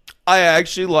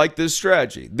actually like this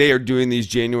strategy. They are doing these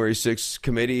January 6th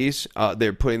committees.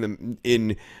 They're putting them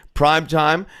in prime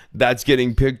time. That's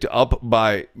getting picked up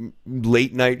by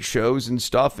late night shows and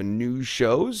stuff and news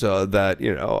shows that,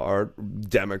 are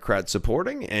Democrat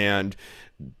supporting. And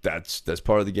that's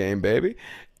part of the game, baby.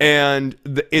 and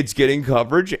it's getting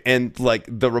coverage, and like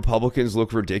the Republicans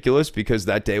look ridiculous because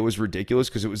that day was ridiculous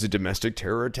because it was a domestic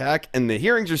terror attack, and the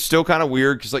hearings are still kind of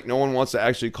weird because like no one wants to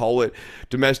actually call it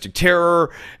domestic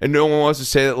terror, and no one wants to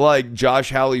say that like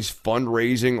Josh Hawley's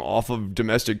fundraising off of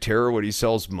domestic terror when he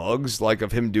sells mugs, like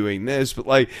of him doing this, but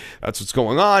like that's what's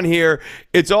going on here.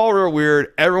 It's all real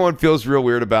weird. Everyone feels real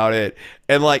weird about it.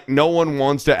 And like no one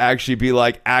wants to actually be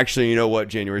like, actually, you know what,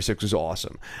 January 6th was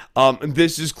awesome.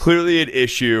 This is clearly an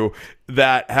issue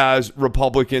that has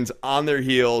Republicans on their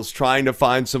heels trying to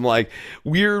find some like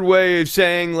weird way of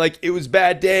saying like it was a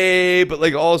bad day, but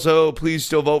like also please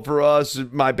still vote for us,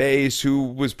 my base who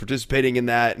was participating in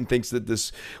that and thinks that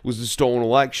this was a stolen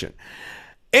election.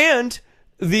 And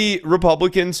the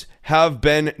Republicans have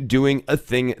been doing a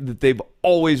thing that they've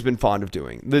always been fond of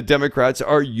doing. The Democrats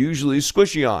are usually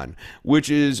squishy on, which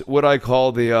is what I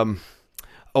call the,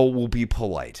 we'll be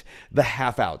polite, the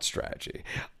half-out strategy.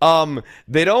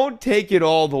 They don't take it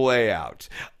all the way out.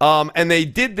 And they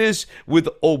did this with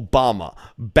Obama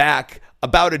back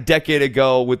about a decade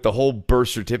ago with the whole birth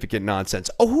certificate nonsense.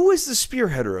 Oh, who is the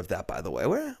spearheader of that, by the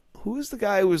way? Who is the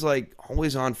guy who was like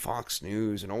always on Fox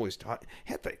News and always taught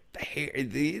had the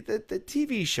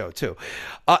TV show too?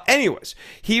 Anyways,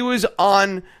 he was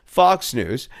on Fox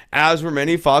News, as were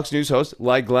many Fox News hosts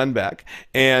like Glenn Beck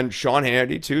and Sean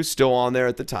Hannity too, still on there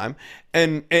at the time.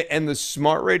 And the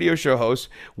smart radio show hosts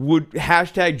would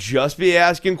hashtag just be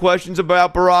asking questions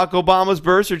about Barack Obama's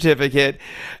birth certificate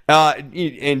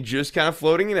and just kind of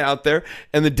floating it out there.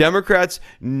 And the Democrats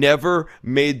never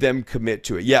made them commit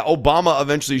to it. Yeah, Obama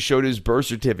eventually showed his birth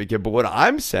certificate. But what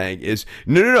I'm saying is,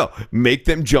 no. Make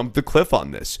them jump the cliff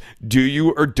on this. Do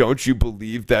you or don't you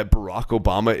believe that Barack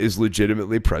Obama is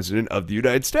legitimately president of the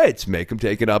United States? Make them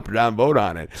take an up or down vote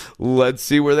on it. Let's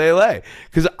see where they lay.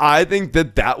 Because I think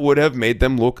that would have made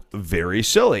them look very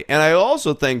silly. And I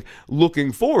also think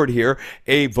looking forward here,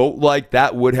 a vote like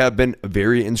that would have been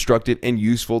very instructive and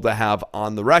useful to have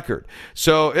on the record.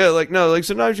 So yeah,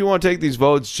 sometimes you want to take these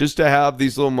votes just to have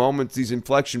these little moments, these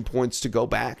inflection points to go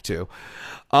back to.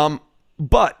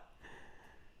 But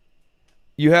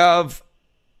you have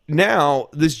now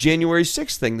this January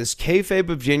 6th thing, this kayfabe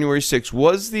of January 6th.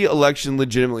 Was the election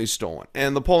legitimately stolen?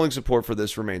 And the polling support for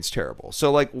this remains terrible.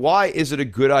 So like, why is it a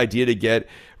good idea to get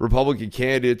Republican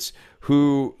candidates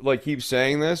who like keep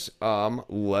saying this?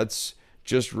 Let's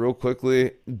just real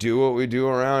quickly do what we do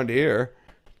around here.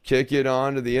 Kick it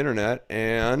onto the internet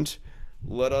and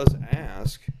let us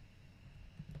ask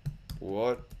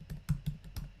what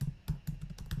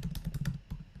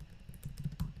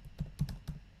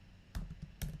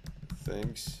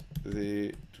thinks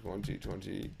the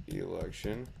 2020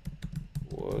 election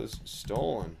was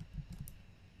stolen.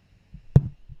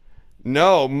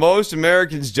 No, most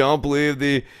Americans don't believe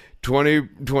the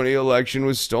 2020 election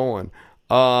was stolen.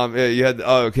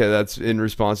 Okay, that's in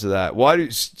response to that. Why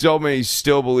do so many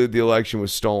still believe the election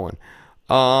was stolen?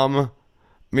 I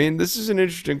mean, this is an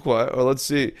interesting question. Let's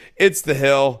see. It's The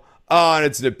Hill. And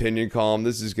it's an opinion column.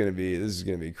 This is gonna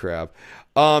be crap.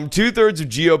 2/3 of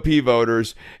GOP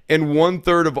voters and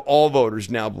 1/3 of all voters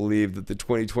now believe that the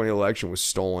 2020 election was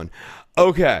stolen.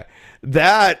 Okay,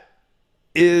 that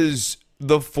is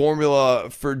the formula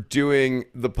for doing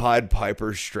the Pied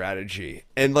Piper strategy.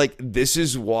 And like, this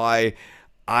is why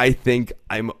I think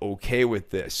I'm okay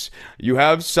with this. You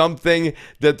have something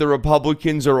that the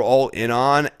Republicans are all in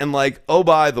on, and like, oh,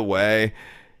 by the way,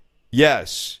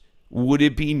 yes, would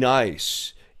it be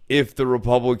nice if the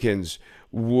Republicans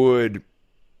would,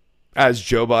 as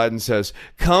Joe Biden says,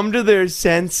 come to their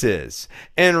senses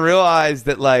and realize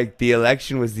that like the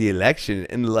election was the election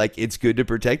and like it's good to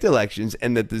protect elections,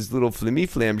 and that this little flimmy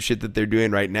flam shit that they're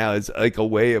doing right now is like a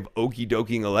way of okey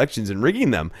doking elections and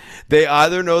rigging them. They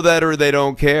either know that or they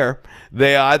don't care.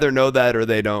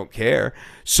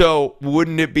 So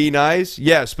wouldn't it be nice?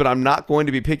 Yes, but I'm not going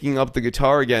to be picking up the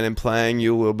guitar again and playing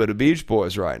you a little bit of Beach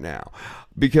Boys right now,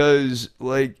 because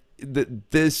like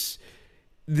this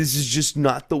is just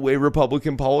not the way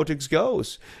Republican politics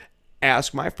goes.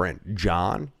 Ask my friend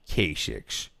John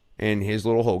Kasich and his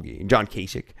little hoagie. John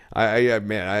Kasich.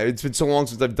 It's been so long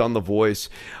since I've done The Voice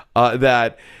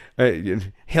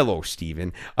hello,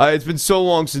 Steven. It's been so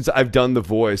long since I've done The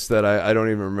Voice that I don't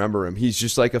even remember him. He's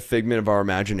just like a figment of our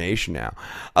imagination now.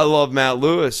 I love Matt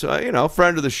Lewis,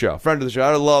 friend of the show.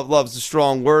 I love's a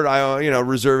strong word. I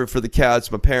reserve it for the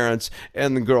cats, my parents,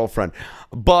 and the girlfriend.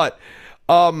 But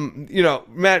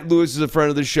Matt Lewis is a friend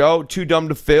of the show. Too Dumb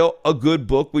to Fail, a good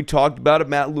book. We talked about it.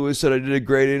 Matt Lewis said I did a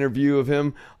great interview of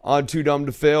him on Too Dumb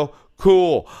to Fail.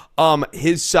 Cool.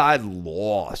 His side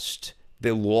lost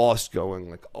they lost going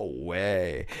like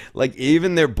away. Like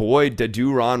even their boy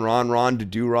Dadu Ron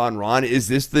Dadu Ron. Is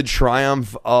this the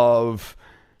triumph of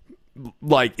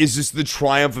is this the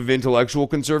triumph of intellectual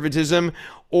conservatism?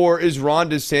 Or is Ron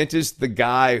DeSantis the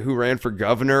guy who ran for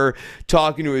governor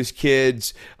talking to his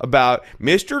kids about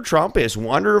Mr. Trump is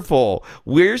wonderful?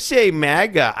 We say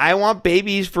MAGA. I want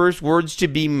baby's first words to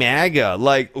be MAGA.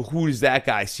 Like, who does that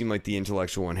guy seem like the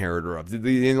intellectual inheritor of? Did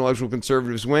the intellectual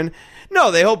conservatives win?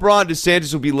 No, they hope Ron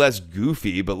DeSantis will be less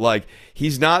goofy, but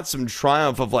he's not some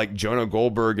triumph of Jonah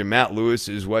Goldberg and Matt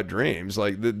Lewis's wet dreams.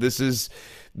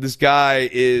 This guy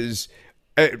is...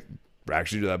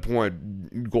 Actually, to that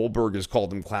point, Goldberg has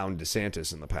called him Clown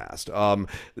DeSantis in the past.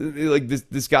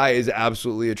 This guy is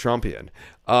absolutely a Trumpian.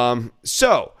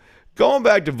 So going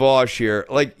back to Vaush here,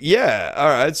 all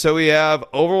right. So we have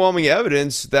overwhelming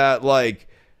evidence that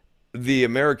the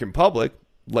American public,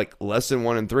 less than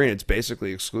 1 in 3, and it's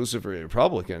basically exclusively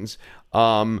Republicans,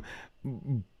 buy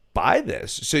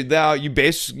this. So now you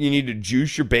need to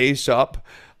juice your base up.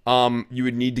 You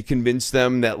would need to convince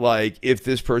them that if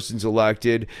this person's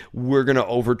elected, we're going to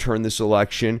overturn this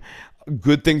election.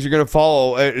 Good things are going to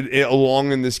follow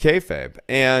along in this kayfabe.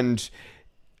 And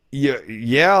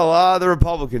yeah, a lot of the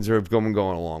Republicans are going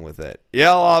along with it.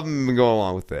 Yeah, a lot of them have been going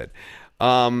along with it.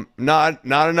 Not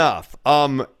enough.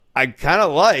 I kind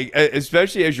of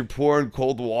especially as you're pouring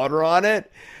cold water on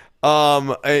it,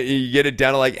 you get it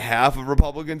down to half of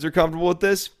Republicans are comfortable with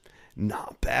this.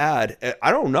 Not bad.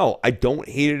 I don't know. I don't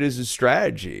hate it as a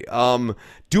strategy.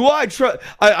 Do I trust?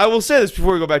 I will say this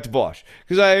before we go back to Vaush,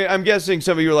 because I'm guessing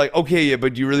some of you are like, okay, yeah,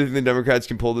 but do you really think the Democrats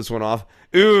can pull this one off?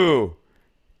 Ooh,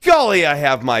 golly, I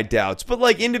have my doubts.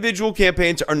 But individual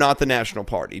campaigns are not the national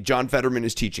party. John Fetterman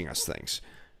is teaching us things.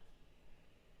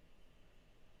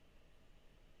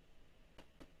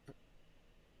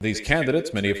 These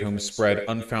candidates, many of whom spread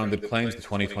unfounded claims the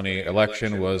 2020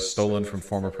 election was stolen from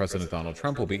former President Donald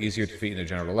Trump, will be easier to defeat in a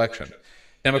general election.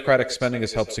 Democratic spending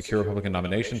has helped secure Republican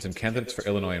nominations and candidates for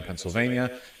Illinois and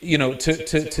Pennsylvania.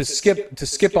 To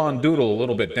skip on Doodle a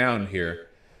little bit down here,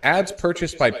 ads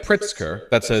purchased by Pritzker,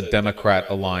 that's a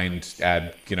Democrat-aligned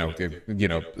ad,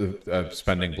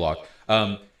 spending block.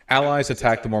 Allies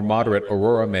attacked the more moderate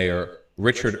Aurora Mayor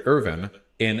Richard Irvin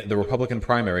in the Republican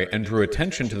primary and drew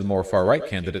attention to the more far-right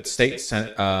candidate, State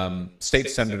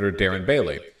Senator Darren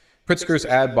Bailey. Pritzker's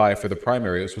ad buy for the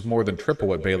primaries was more than triple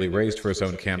what Bailey raised for his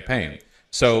own campaign.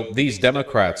 So these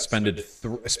Democrats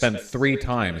spent 3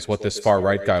 times what this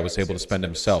far-right guy was able to spend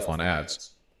himself on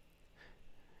ads.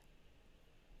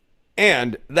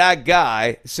 And that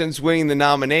guy, since winning the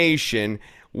nomination,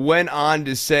 went on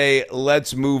to say,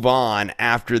 let's move on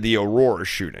after the Aurora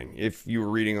shooting. If you were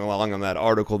reading along on that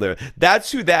article there,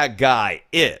 that's who that guy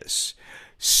is.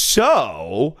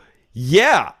 So,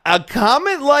 yeah, a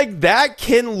comment like that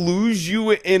can lose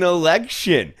you an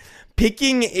election.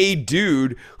 Picking a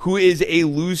dude who is a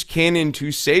loose cannon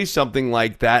to say something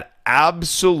like that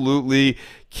absolutely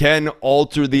can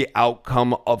alter the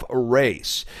outcome of a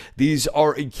race. These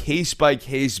are a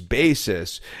case-by-case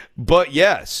basis, but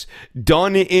yes,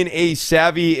 done in a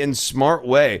savvy and smart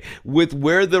way with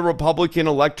where the Republican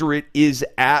electorate is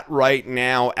at right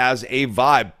now as a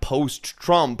vibe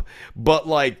post-Trump, but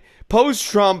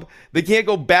post-Trump, they can't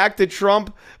go back to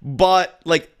Trump, but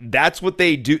that's what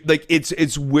they do.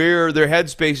 It's where their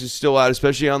headspace is still at,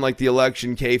 especially on the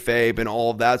election kayfabe and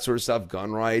all of that sort of stuff,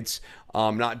 gun rights,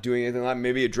 not doing anything like that,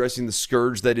 maybe addressing the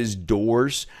scourge that is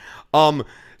doors.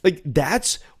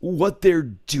 That's what they're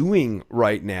doing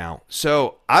right now.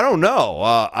 So I don't know.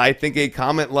 I think a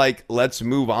comment like "let's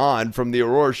move on" from the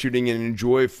Aurora shooting and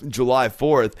enjoy July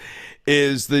 4th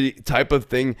is the type of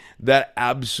thing that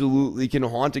absolutely can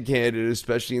haunt a candidate,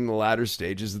 especially in the latter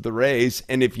stages of the race.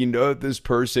 And if you know that this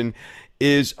person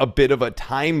is a bit of a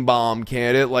time bomb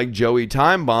candidate like Joey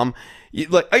Time Bomb,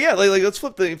 let's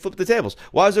flip the tables.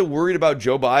 Why is it worried about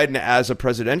Joe Biden as a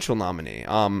presidential nominee?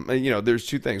 There's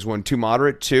 2 things. 1, too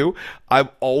moderate. 2, I'm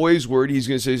always worried he's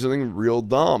going to say something real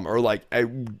dumb or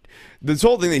this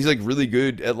whole thing that he's really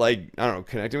good at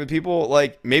connecting with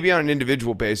people, maybe on an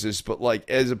individual basis, but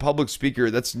as a public speaker,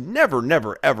 that's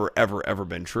never ever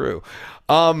been true.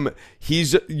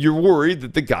 You're worried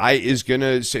that the guy is going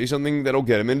to say something that'll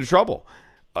get him into trouble.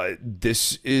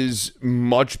 This is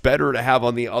much better to have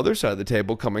on the other side of the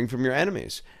table coming from your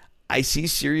enemies. I see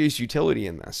serious utility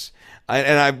in this.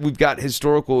 We've got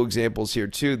historical examples here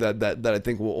too that I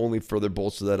think will only further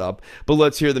bolster that up. But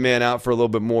let's hear the man out for a little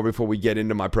bit more before we get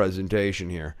into my presentation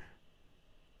here.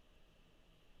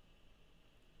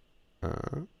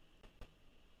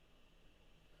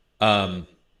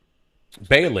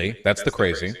 Bailey, that's the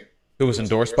crazy, who was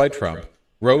endorsed by Trump,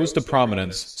 rose to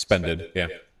prominence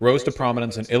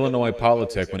in Illinois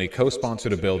politics when he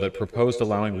co-sponsored a bill that proposed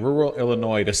allowing rural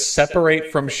Illinois to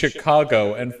separate from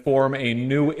Chicago and form a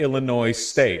new Illinois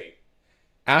state.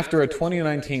 After a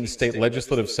 2019 state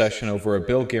legislative session over a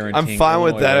bill guaranteeing I'm fine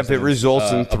with Illinois that if it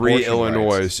results in 3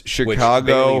 Illinois,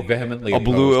 Chicago, a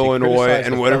blue Illinois,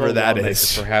 and whatever that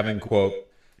is. For having, quote,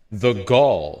 the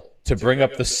gall to bring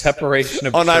up the separation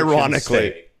of church and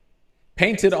state.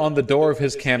 Painted on the door of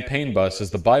his campaign bus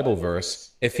is the Bible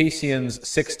verse, Ephesians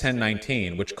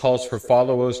 6:10-19, which calls for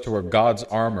followers to wear God's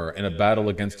armor in a battle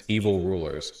against evil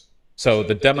rulers. So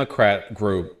the Democrat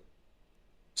group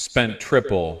spent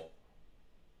triple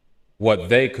what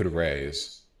they could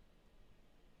raise.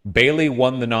 Bailey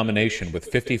won the nomination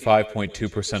with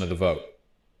 55.2% of the vote.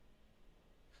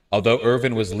 Although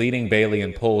Irvin was leading Bailey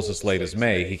in polls as late as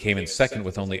May, he came in second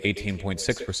with only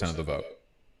 18.6% of the vote.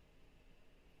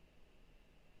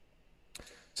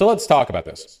 So let's talk about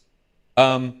this.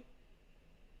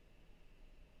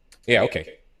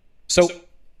 So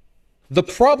the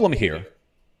problem here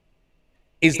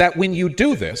is that when you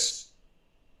do this,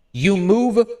 you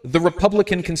move the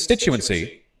Republican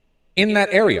constituency in that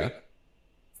area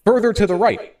further to the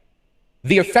right.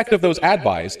 The effect of those ad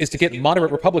buys is to get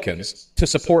moderate Republicans to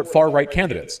support far-right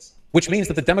candidates, which means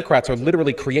that the Democrats are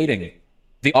literally creating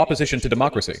the opposition to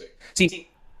democracy. See,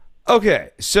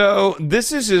 okay, so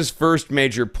this is his first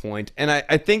major point, and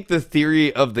I think the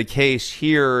theory of the case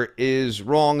here is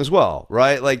wrong as well,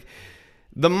 right? Like,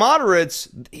 the moderates,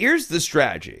 here's the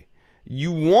strategy.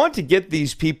 You want to get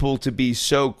these people to be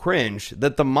so cringe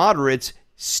that the moderates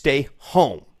stay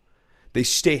home. They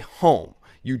stay home.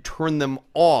 You turn them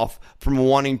off from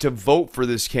wanting to vote for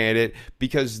this candidate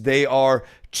because they are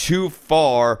too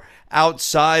far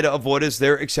outside of what is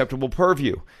their acceptable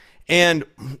purview. And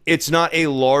it's not a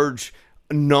large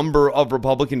number of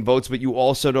Republican votes, but you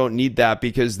also don't need that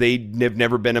because they have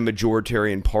never been a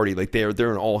majoritarian party. Like they're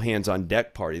an all hands on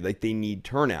deck party. Like they need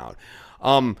turnout.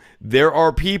 There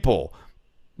are people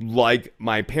like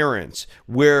my parents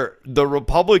where the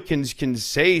Republicans can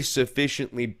say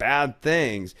sufficiently bad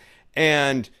things,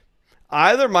 and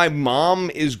either my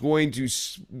mom is going to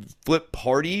flip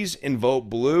parties and vote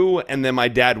blue, and then my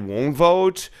dad won't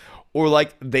vote, or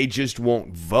like they just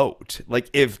won't vote. Like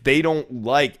if they don't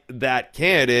like that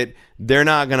candidate, they're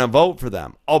not going to vote for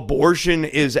them. Abortion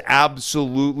is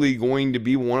absolutely going to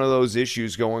be one of those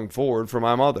issues going forward for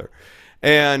my mother.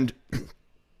 And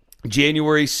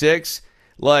January 6th,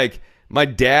 like my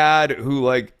dad, who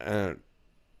like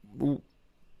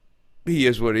he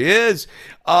is what he is,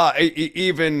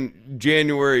 even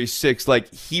January 6th,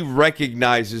 like he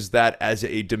recognizes that as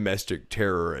a domestic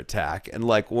terror attack. And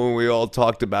like when we all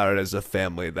talked about it as a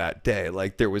family that day,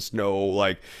 like there was no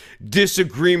like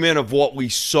disagreement of what we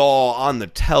saw on the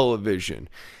television,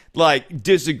 like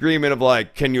disagreement of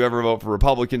like, can you ever vote for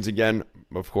Republicans again?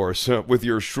 Of course, with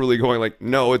yours truly going like,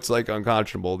 no, it's like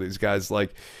unconscionable. These guys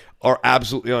like are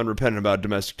absolutely unrepentant about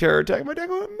domestic terror attack. My dad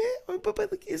going, man, but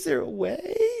like, is there a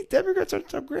way? Democrats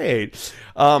aren't so great.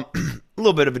 A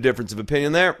little bit of a difference of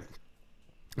opinion there.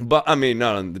 But I mean,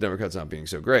 not on the Democrats not being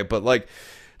so great, but like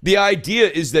the idea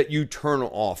is that you turn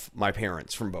off my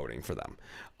parents from voting for them.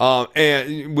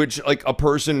 And which like a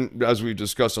person, as we've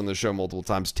discussed on the show multiple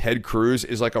times, Ted Cruz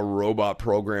is like a robot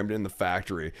programmed in the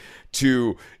factory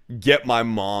to get my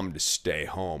mom to stay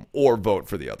home or vote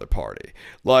for the other party.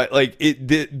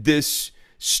 This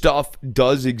stuff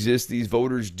does exist. These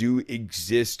voters do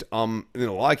exist. In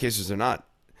a lot of cases,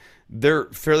 they're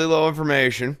fairly low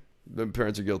information. The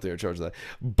parents are guilty or charged with that,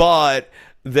 but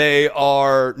they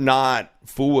are not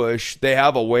foolish. They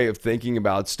have a way of thinking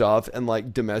about stuff, and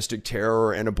like domestic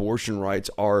terror and abortion rights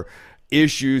are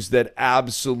issues that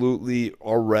absolutely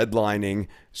are redlining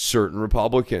certain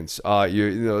Republicans. I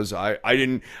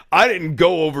didn't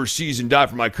go overseas and die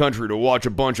for my country to watch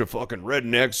a bunch of fucking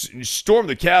rednecks storm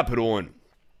the Capitol and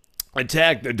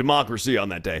attack the democracy on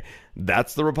that day.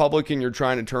 That's the Republican you're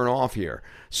trying to turn off here.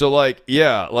 So like,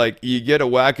 yeah, like you get a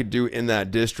wackadoo in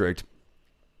that district,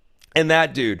 and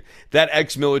that dude, that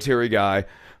ex-military guy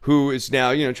who is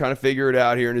now, trying to figure it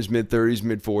out here in his mid-30s,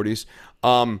 mid-40s,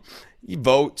 he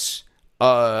votes,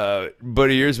 but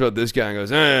he hears about this guy and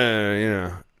goes,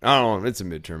 I don't know, it's a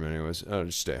midterm anyways, I'll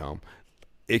just stay home.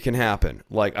 It can happen.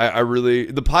 Like, I really,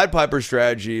 the Pied Piper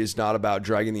strategy is not about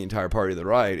dragging the entire party to the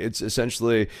right. It's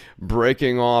essentially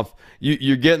breaking off.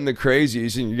 You're getting the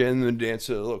crazies and you're getting them to dance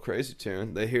to a little crazy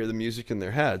tune. They hear the music in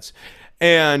their heads.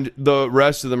 And the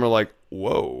rest of them are like,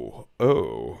 whoa,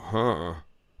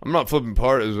 I'm not flipping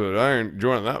parties, but I ain't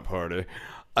joining that party.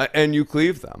 And you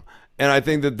cleave them. And I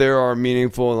think that there are a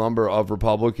meaningful number of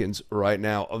Republicans right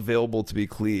now available to be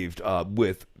cleaved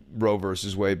with Roe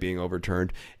versus Wade being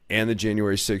overturned and the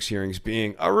January 6 hearings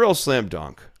being a real slam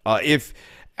dunk. If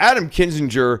Adam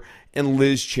Kinzinger and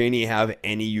Liz Cheney have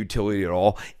any utility at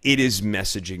all, it is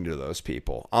messaging to those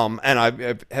people. And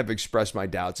I have expressed my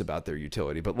doubts about their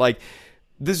utility, but like,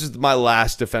 this is my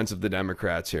last defense of the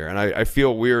Democrats here, and I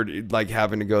feel weird like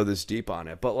having to go this deep on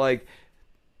it, but like,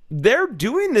 they're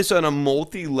doing this on a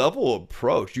multi-level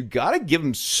approach. You got to give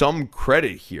them some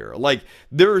credit here. Like,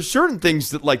 there are certain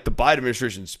things that like the Biden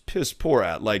administration's piss poor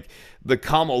at, like the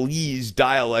Kamalese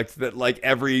dialect that like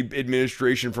every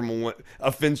administration from a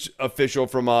official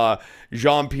from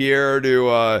Jean-Pierre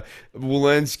to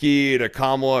Walensky to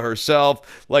Kamala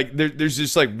herself, like there's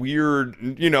this like weird,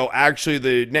 actually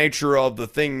the nature of the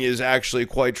thing is actually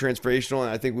quite transformational,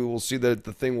 and I think we will see that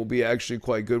the thing will be actually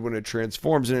quite good when it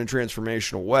transforms in a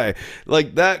transformational way.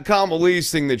 Like that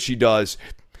Kamalese thing that she does,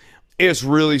 it's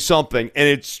really something, and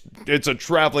it's a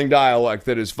traveling dialect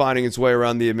that is finding its way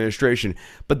around the administration.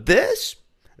 But this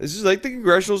is like the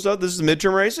congressional stuff. This is the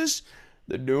midterm races.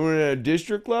 They're doing it at a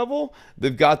district level.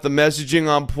 They've got the messaging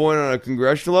on point on a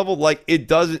congressional level. Like,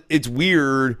 it's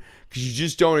weird because you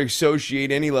just don't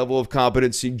associate any level of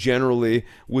competency generally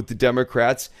with the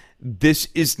Democrats. This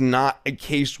is not a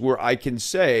case where I can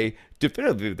say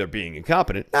definitively they're being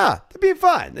incompetent. Nah, they're being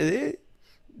fine.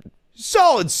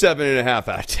 Solid 7.5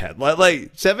 out of 10,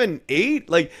 like 7, 8.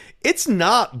 Like, it's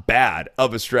not bad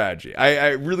of a strategy. I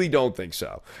really don't think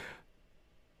so.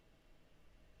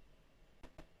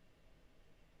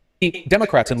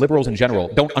 Democrats and liberals in general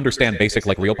don't understand basic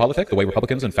like realpolitik the way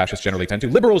Republicans and fascists generally tend to.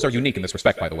 Liberals are unique in this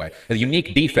respect, by the way. A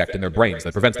unique defect in their brains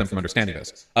that prevents them from understanding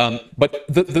this. But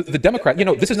the Democrat,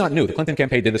 this is not new. The Clinton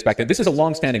campaign did this back then. This is a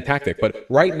long-standing tactic. But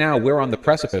right now we're on the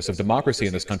precipice of democracy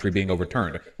in this country being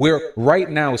overturned. We're right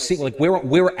now seeing like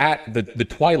we're at the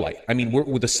twilight. I mean,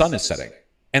 the sun is setting,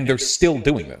 and they're still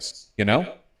doing this.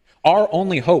 Our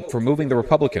only hope for moving the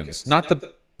Republicans, not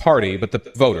the party, but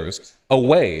the voters,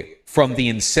 away from the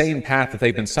insane path that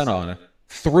they've been sent on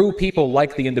through people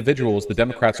like the individuals the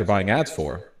Democrats are buying ads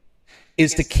for,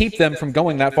 is to keep them from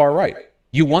going that far right.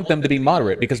 You want them to be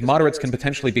moderate because moderates can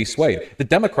potentially be swayed. The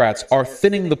Democrats are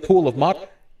thinning the pool of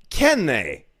Can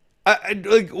they?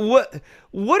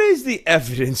 What is the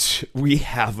evidence we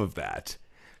have of that?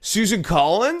 Susan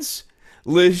Collins?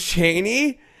 Liz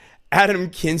Cheney? Adam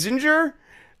Kinzinger?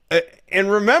 And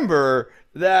remember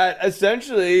that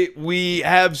essentially we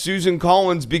have Susan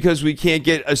Collins because we can't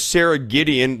get a Sarah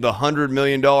Gideon, the $100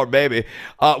 million baby.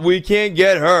 We can't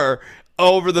get her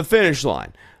over the finish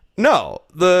line. No,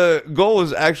 the goal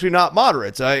is actually not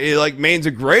moderates. Maine's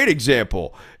a great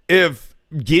example. If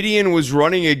Gideon was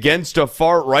running against a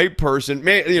far right person,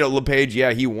 LePage,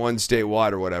 yeah, he won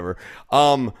statewide or whatever.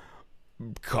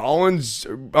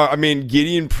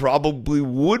 Gideon probably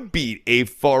would beat a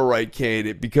far right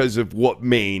candidate because of what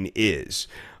Maine is.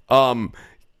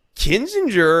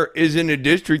 Kinzinger is in a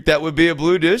district that would be a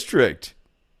blue district.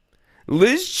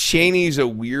 Liz Cheney's a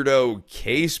weirdo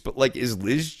case, but like, is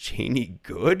Liz Cheney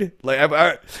good? Like,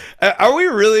 are we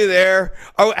really there?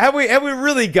 Have we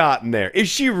really gotten there? Is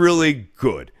she really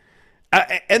good?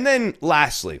 And then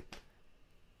lastly,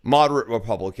 moderate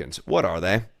Republicans. What are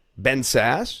they? Ben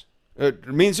Sass?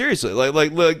 Seriously,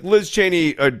 like Liz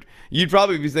Cheney, you'd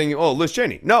probably be thinking, oh, Liz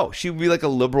Cheney. No, she would be like a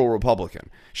liberal Republican.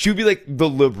 She would be like the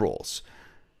liberals.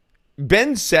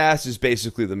 Ben Sass is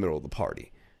basically the middle of the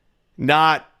party.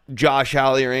 Not Josh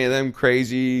Hawley or any of them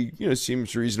crazy,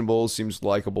 seems reasonable, seems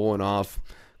likable enough,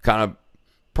 kind of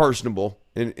personable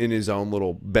in his own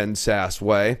little Ben Sass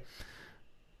way.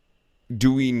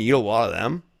 Do we need a lot of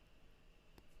them?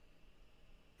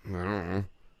 I don't know.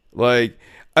 Like,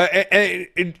 I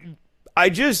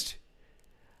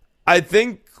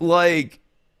think like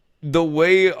the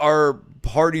way our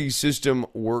party system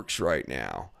works right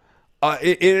now,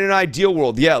 in an ideal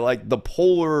world, yeah, like the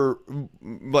polar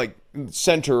like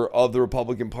center of the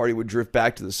Republican Party would drift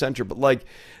back to the center, but like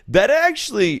that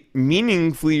actually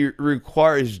meaningfully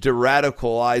requires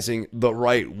de-radicalizing the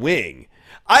right wing.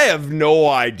 I have no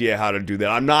idea how to do that.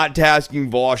 I'm not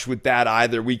tasking Vaush with that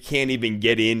either. We can't even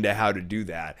get into how to do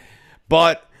that.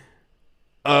 But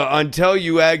until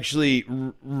you actually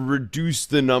reduce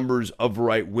the numbers of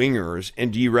right-wingers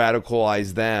and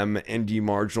de-radicalize them and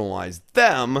demarginalize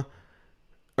them,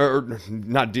 or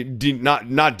not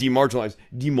demarginalize,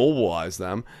 demobilize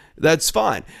them, that's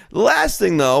fine. The last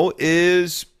thing, though,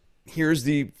 is here's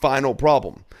the final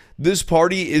problem. This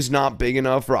party is not big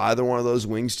enough for either one of those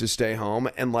wings to stay home.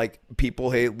 And like, people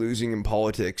hate losing in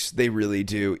politics. They really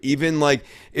do. Even like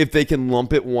if they can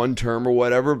lump it one term or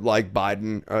whatever, like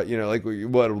Biden, like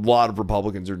what a lot of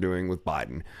Republicans are doing with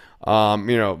Biden.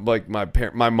 Like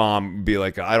my mom would be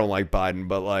like, I don't like Biden,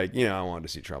 but like, I wanted to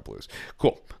see Trump lose.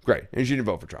 Cool, great, and she didn't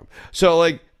vote for Trump. So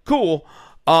like, cool.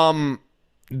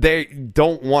 They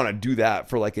don't want to do that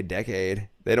for like a decade.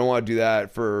 They don't want to do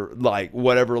that for like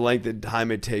whatever length of time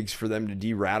it takes for them to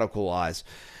de-radicalize.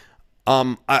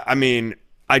 I mean,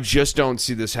 I just don't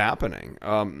see this happening.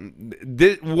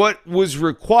 What was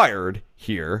required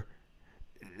here,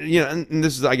 and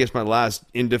this is, I guess, my last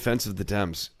in defense of the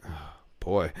Dems. Oh,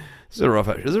 boy, this is a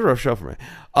rough show for me.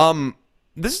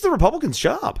 This is the Republicans'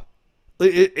 job.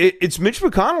 It's Mitch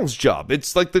McConnell's job.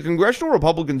 It's like the congressional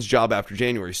Republicans' job after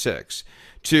January 6th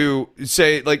to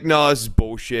say, like, no, this is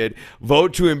bullshit.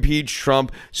 Vote to impeach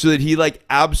Trump so that he, like,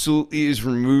 absolutely is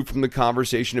removed from the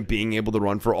conversation of being able to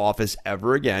run for office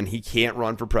ever again. He can't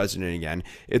run for president again.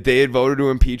 If they had voted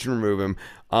to impeach and remove him,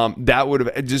 that would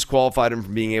have disqualified him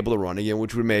from being able to run again,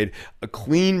 which would have made a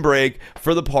clean break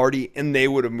for the party, and they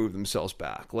would have moved themselves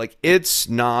back. Like, it's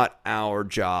not our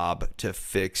job to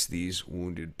fix these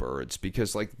wounded birds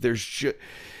because, like, there's just...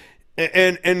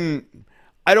 And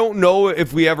I don't know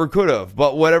if we ever could have,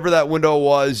 but whatever that window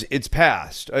was, it's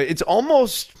passed. It's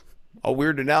almost a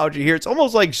weird analogy here. It's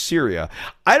almost like Syria.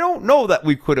 I don't know that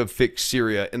we could have fixed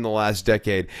Syria in the last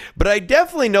decade, but I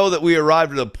definitely know that we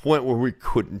arrived at a point where we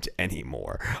couldn't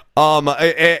anymore.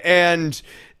 And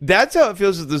that's how it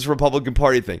feels with this Republican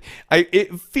Party thing.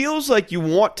 It feels like you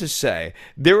want to say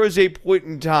there was a point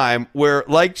in time where,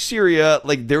 like Syria,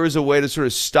 like there was a way to sort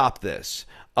of stop this.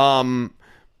 And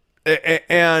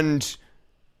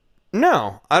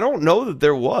no, I don't know that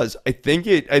there was. I think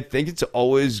it's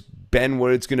always been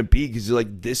what it's going to be because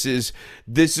like this is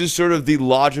sort of the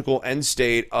logical end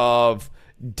state of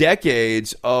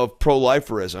decades of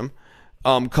pro-liferism,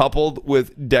 coupled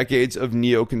with decades of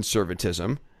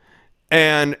neoconservatism,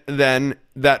 and then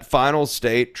that final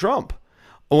state, Trump.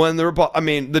 When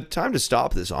the time to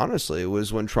stop this, honestly,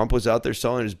 was when Trump was out there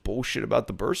selling his bullshit about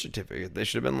the birth certificate. They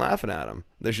should have been laughing at him.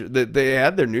 They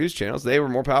had their news channels. They were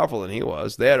more powerful than he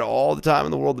was. They had all the time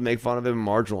in the world to make fun of him and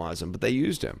marginalize him, but they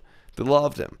used him. They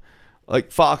loved him.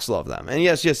 Like Fox loved them. And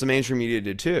yes, the mainstream media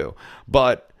did too.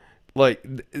 But like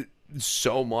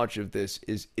so much of this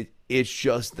it's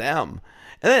just them.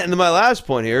 And then my last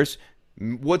point here is,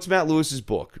 what's Matt Lewis's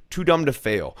book? Too Dumb to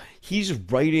Fail. He's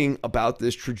writing about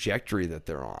this trajectory that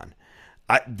they're on.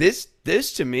 This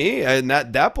to me, and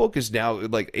that book is now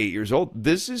like 8 years old.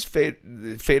 This is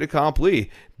fait accompli.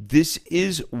 This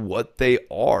is what they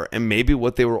are, and maybe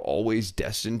what they were always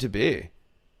destined to be.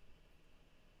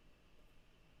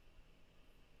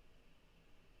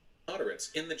 Moderates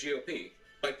in the GOP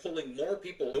by pulling more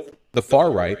people over the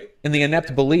far right in the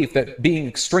inept belief that being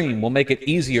extreme will make it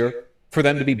easier for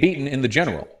them to be beaten in the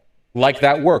general, like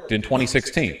that worked in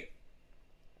 2016.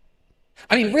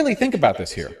 I mean, really think about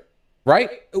this here, right?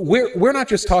 We're not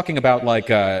just talking about like,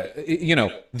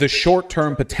 the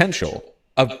short-term potential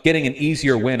of getting an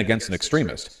easier win against an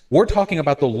extremist. We're talking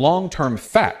about the long-term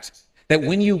fact that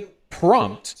when you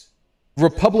prompt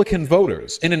Republican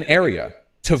voters in an area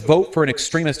to vote for an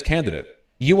extremist candidate,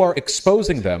 you are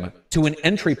exposing them to an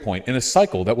entry point in a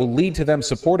cycle that will lead to them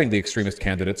supporting the extremist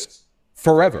candidates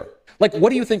forever. Like,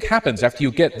 what do you think happens after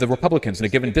you get the Republicans in a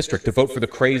given district to vote for the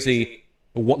crazy,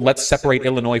 let's separate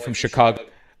Illinois from Chicago?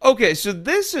 Okay, so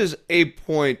this is a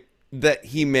point that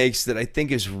he makes that I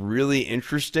think is really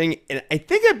interesting, and I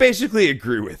think I basically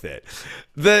agree with it.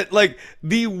 That, like,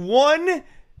 the one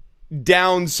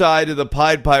downside of the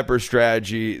Pied Piper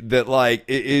strategy that, like,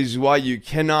 is why you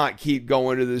cannot keep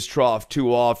going to this trough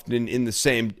too often in the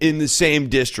same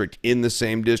district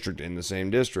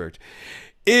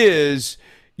is...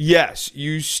 Yes,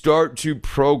 you start to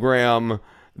program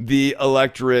the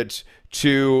electorate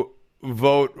to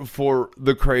vote for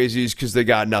the crazies because they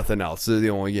got nothing else. They're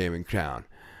the only game in town.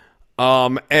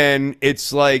 And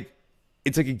it's like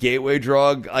a gateway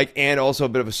drug, like, and also a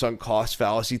bit of a sunk cost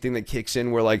fallacy thing that kicks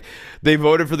in where like they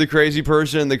voted for the crazy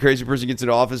person and the crazy person gets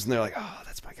into office and they're like, oh,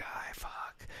 that's my guy.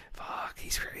 Fuck,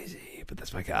 he's crazy, but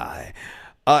that's my guy.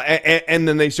 And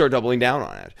then they start doubling down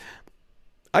on it.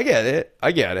 I get it.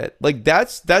 Like,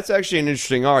 that's actually an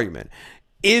interesting argument.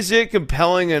 Is it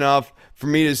compelling enough for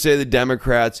me to say the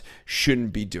Democrats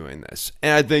shouldn't be doing this?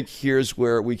 And I think here's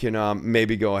where we can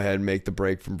maybe go ahead and make the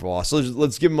break from Voss. So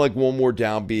let's give them like one more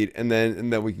downbeat, and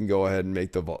then we can go ahead and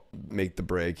make the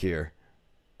break here.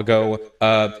 We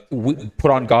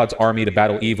put on God's army to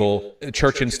battle evil.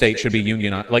 Church and state should be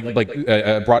unionized,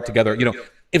 brought together. You know,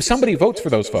 if somebody votes for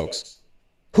those folks,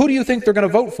 who do you think they're going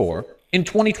to vote for in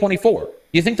 2024?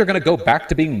 You think they're going to go back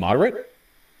to being moderate?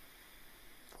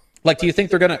 Like, do you think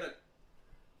they're going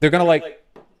to like,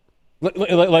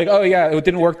 oh yeah, it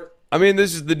didn't work I mean,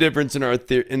 this is the difference in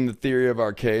in the theory of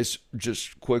our case.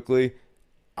 Just quickly,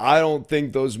 I don't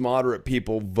think those moderate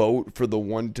people vote for the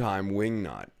one-time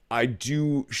wingnut. I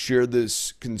do share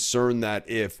this concern that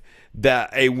if that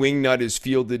a wingnut is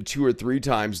fielded 2 or 3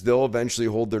 times, they'll eventually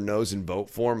hold their nose and vote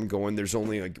for him, going, there's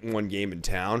only like one game in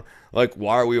town. Like,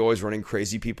 why are we always running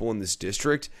crazy people in this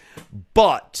district?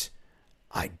 But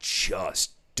I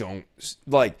just don't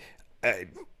like.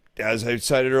 As I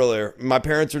cited earlier, my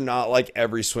parents are not like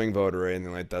every swing voter or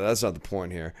anything like that. That's not the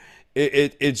point here.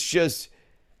 It's just,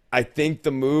 I think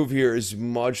the move here is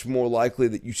much more likely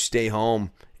that you stay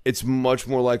home. It's much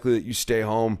more likely that you stay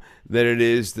home than it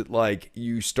is that like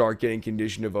you start getting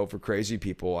conditioned to vote for crazy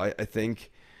people. I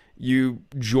think you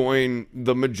join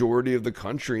the majority of the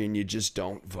country and you just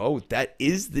don't vote. That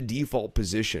is the default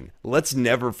position. Let's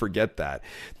never forget that.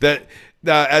 That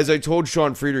as I told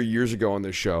Sean Frieder years ago on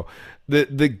this show,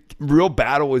 the real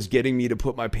battle is getting me to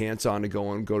put my pants on to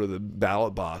go to the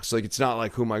ballot box. Like, it's not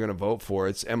like who am I going to vote for?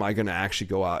 It's am I going to actually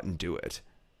go out and do it?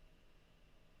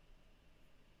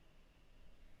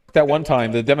 That one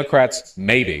time, the Democrats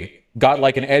maybe got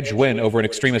like an edge win over an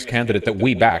extremist candidate that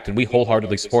we backed and we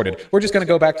wholeheartedly supported. We're just going to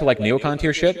go back to like neocon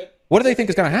tier shit? What do they think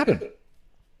is going to happen?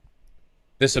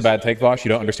 This is a bad take, Vosh. You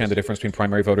don't understand the difference between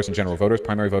primary voters and general voters.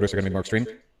 Primary voters are going to be more extreme.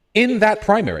 In that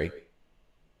primary,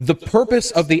 the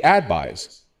purpose of the ad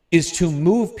buys is to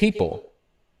move people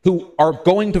who are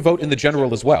going to vote in the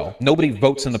general as well. Nobody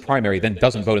votes in the primary, then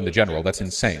doesn't vote in the general. That's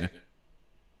insane.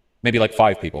 Maybe like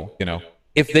 5 people, you know.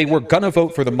 If they were going to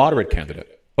vote for the moderate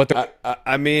candidate. But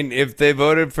I mean, if they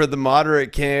voted for the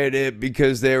moderate candidate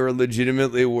because they were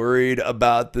legitimately worried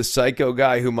about the psycho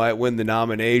guy who might win the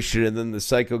nomination, and then the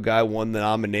psycho guy won the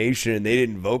nomination and they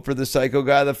didn't vote for the psycho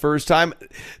guy the first time,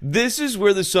 this is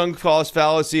where the sunk cost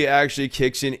fallacy actually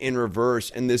kicks in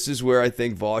reverse. And this is where I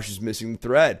think Vosh is missing the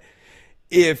thread.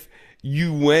 If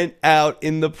you went out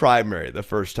in the primary the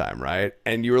first time, right?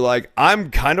 And you were like,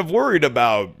 I'm kind of worried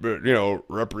about,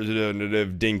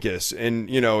 Representative Dinkus and,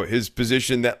 his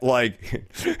position that, like,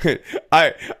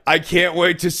 I can't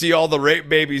wait to see all the rape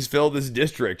babies fill this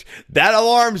district. That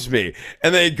alarms me.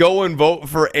 And they go and vote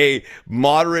for a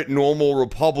moderate, normal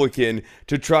Republican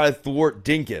to try to thwart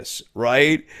Dinkus,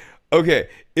 right? Okay,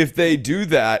 if they do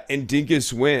that and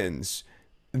Dinkus wins,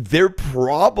 they're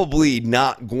probably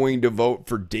not going to vote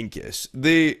for Dinkus.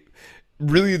 They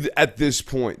really, at this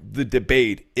point, the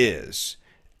debate is,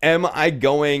 am I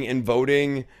going and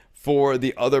voting for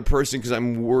the other person because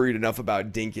I'm worried enough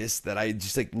about Dinkus that I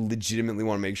just like legitimately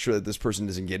want to make sure that this person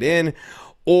doesn't get in?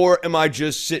 Or am I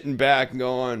just sitting back and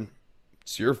going,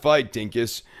 it's your fight,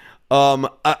 Dinkus?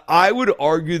 I would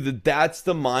argue that that's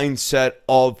the mindset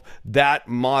of that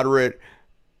moderate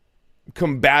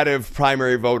combative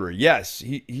primary voter. Yes,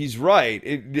 he's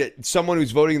right. Someone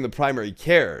who's voting in the primary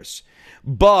cares.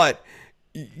 But,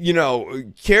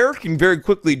 care can very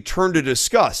quickly turn to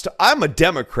disgust. I'm a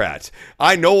Democrat.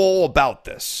 I know all about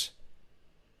this.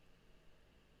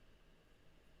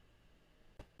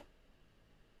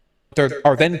 They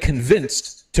are then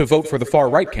convinced to vote for the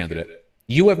far-right candidate.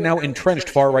 You have now entrenched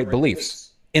far-right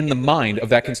beliefs in the mind of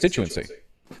that constituency.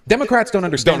 Democrats don't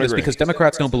understand this because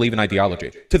Democrats don't believe in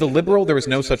ideology. To the liberal, there is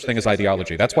no such thing as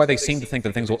ideology. That's why they seem to think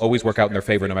that things will always work out in their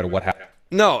favor no matter what happens.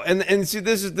 No, and see,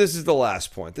 this is the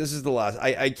last point. This is the last.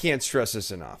 I can't stress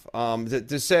this enough.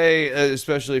 To say,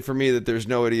 especially for me, that there's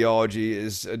no ideology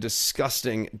is a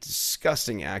disgusting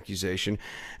accusation.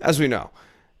 As we know,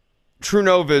 true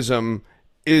novism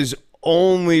is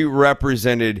only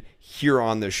represented here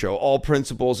on this show. All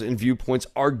principles and viewpoints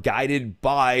are guided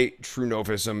by true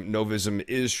novism. Novism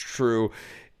is true.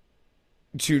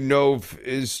 To nov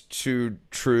is to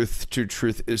truth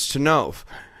is to nov.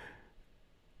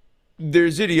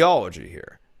 There's ideology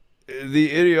here.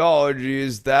 The ideology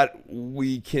is that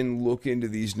we can look into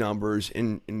these numbers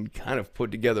and kind of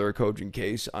put together a cogent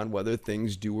case on whether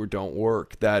things do or don't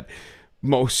work. That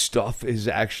most stuff is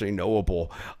actually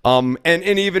knowable. And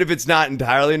even if it's not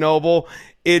entirely knowable,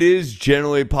 it is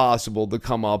generally possible to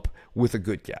come up with a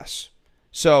good guess.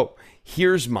 So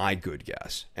here's my good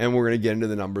guess. And we're going to get into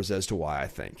the numbers as to why I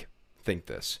think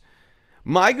this.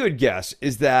 My good guess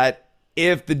is that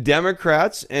if the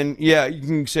Democrats, and yeah, you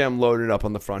can say I'm loaded up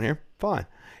on the front here, fine.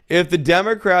 If the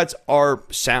Democrats are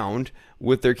sound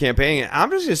with their campaigning,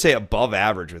 I'm just going to say above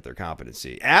average with their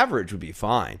competency. Average would be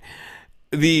fine.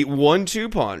 The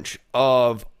 1-2 punch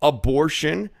of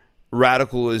abortion,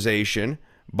 radicalization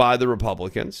by the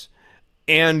Republicans,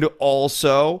 and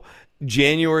also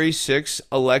January 6th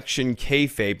election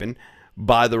kayfabing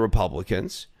by the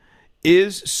Republicans,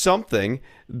 is something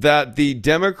that the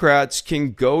Democrats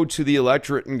can go to the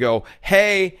electorate and go,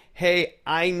 hey,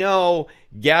 I know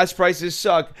gas prices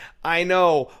suck. I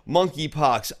know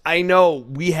monkeypox. I know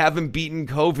we haven't beaten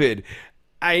COVID.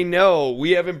 I know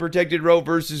we haven't protected Roe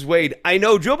versus Wade. I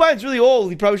know Joe Biden's really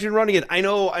old. He probably shouldn't run again. I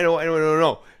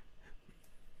know.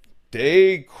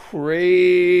 They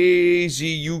crazy.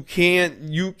 You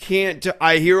can't.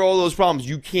 I hear all those problems.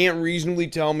 You can't reasonably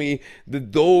tell me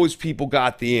that those people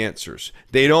got the answers.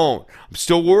 They don't. I'm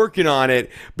still working on it.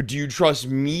 But do you trust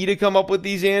me to come up with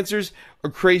these answers or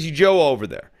Crazy Joe over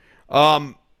there?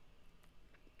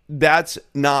 That's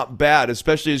not bad,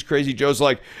 especially as Crazy Joe's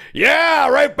like, yeah,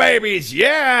 right, babies.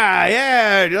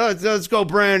 Yeah. Let's go,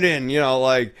 Brandon. They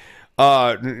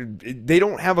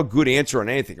don't have a good answer on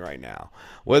anything right now.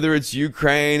 Whether it's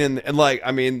Ukraine and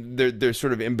they're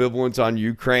sort of ambivalent on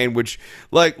Ukraine, which,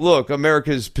 look,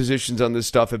 America's positions on this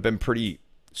stuff have been pretty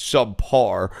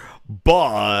subpar.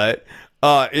 But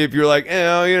if you're like,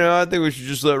 I think we should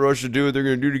just let Russia do what they're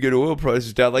going to do to get oil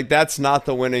prices down, that's not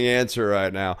the winning answer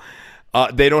right now.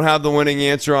 They don't have the winning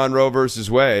answer on Roe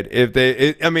versus Wade.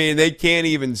 They can't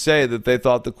even say that they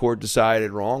thought the court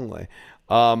decided wrongly.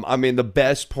 The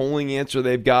best polling answer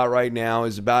they've got right now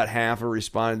is about half of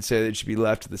respondents say that it should be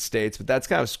left to the states, but that's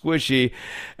kind of squishy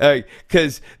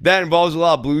because that involves a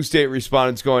lot of blue state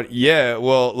respondents going, yeah,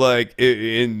 well,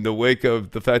 in the wake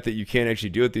of the fact that you can't actually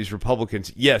do it, these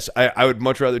Republicans, yes, I would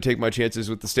much rather take my chances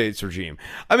with the states regime.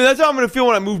 That's how I'm going to feel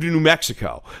when I move to New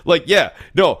Mexico. Leave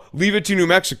it to New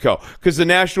Mexico because the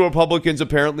National Republicans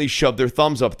apparently shove their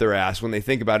thumbs up their ass when they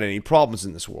think about any problems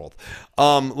in this world.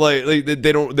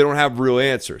 They don't have real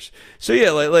answers. So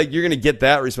yeah, you're gonna get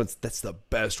that response. That's the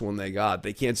best one they got.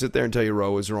 They can't sit there and tell you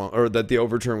Roe was wrong or that the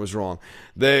overturn was wrong.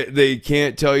 They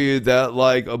can't tell you that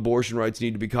abortion rights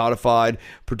need to be codified,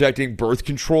 protecting birth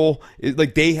control.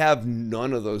 They have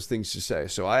none of those things to say.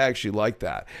 So I actually like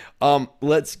that.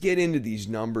 Let's get into these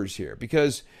numbers here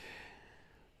because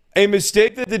a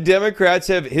mistake that the Democrats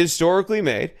have historically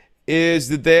made is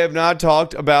that they have not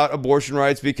talked about abortion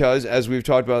rights because, as we've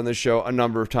talked about on this show a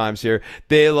number of times here,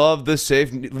 they love the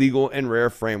safe, legal, and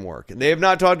rare framework. And they have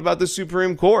not talked about the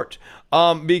Supreme Court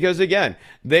because, again,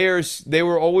 they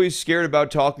were always scared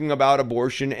about talking about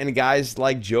abortion, and guys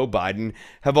like Joe Biden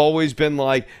have always been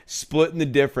splitting the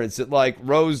difference that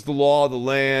Roe's the law of the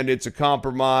land, it's a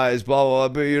compromise, blah, blah,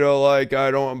 blah,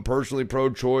 but I'm personally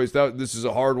pro-choice. This is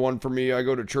a hard one for me. I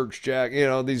go to Church Jack,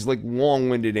 these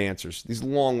long-winded answers.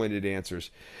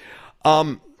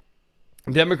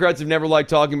 Democrats have never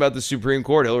liked talking about the Supreme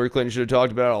Court. Hillary Clinton should have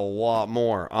talked about it a lot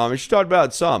more. She talked about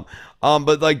it some.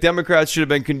 But Democrats should have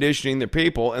been conditioning their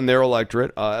people and their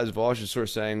electorate, as Vosh is sort of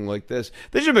saying this.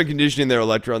 They should have been conditioning their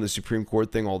electorate on the Supreme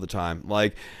Court thing all the time.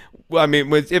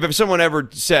 If someone ever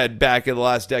said back in the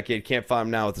last decade, can't find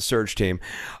them now with the search team,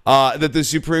 that the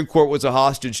Supreme Court was a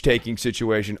hostage-taking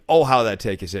situation, oh, how that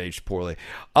take has aged poorly.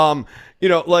 I've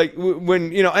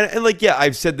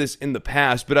said this in the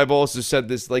past, but I've also said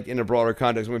this in a broader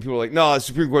context when people are like, no, the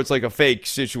Supreme Court's a fake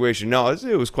situation. No,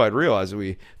 it was quite real, as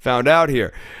we found out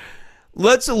here.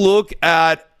 Let's look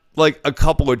at a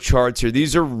couple of charts here.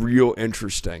 These are real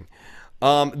interesting.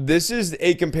 This is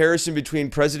a comparison between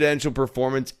presidential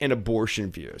performance and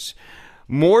abortion views.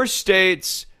 More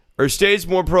states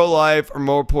more pro-life or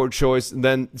more pro-choice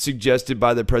than suggested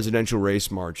by the presidential race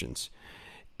margins.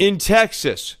 In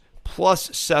Texas,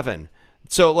 +7.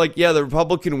 So, the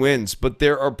Republican wins, but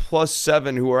there are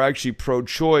 +7 who are actually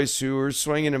pro-choice, who are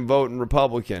swinging and voting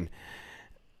Republican.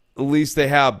 At least they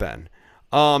have been.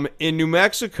 In New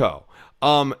Mexico,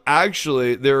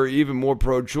 actually, there are even more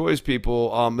pro-choice people,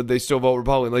 but they still vote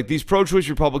Republican. These pro-choice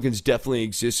Republicans definitely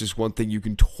exist is one thing you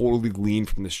can totally glean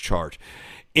from this chart.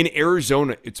 In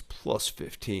Arizona, it's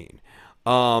 +15.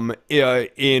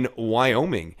 In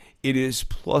Wyoming, it is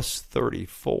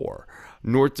 +34.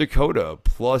 North Dakota,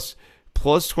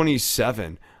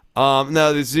 +27.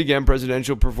 Now, this is, again,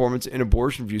 presidential performance and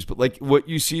abortion views, but what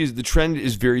you see is the trend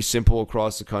is very simple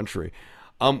across the country.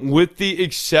 With the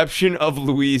exception of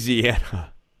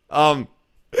Louisiana,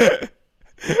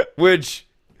 which,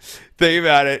 think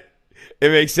about it,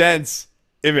 it makes sense.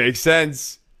 It's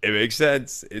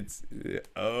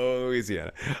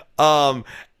Louisiana,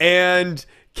 and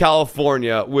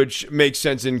California, which makes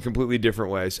sense in completely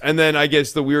different ways. And then I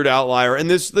guess the weird outlier, and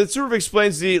that sort of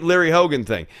explains the Larry Hogan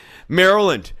thing.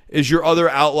 Maryland is your other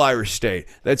outlier state.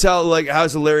 That's how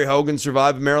how's the Larry Hogan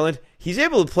survive in Maryland? He's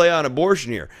able to play on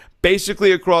abortion here.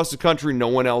 Basically, across the country, no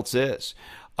one else is.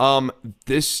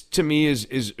 This, to me,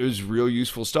 is real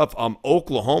useful stuff.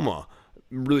 Oklahoma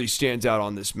really stands out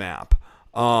on this map.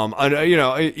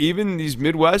 Even these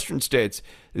Midwestern states,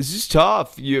 this is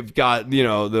tough. You've got,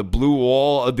 the blue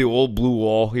wall, the old blue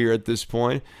wall here at this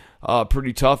point.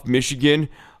 Pretty tough. Michigan,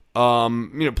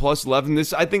 plus 11.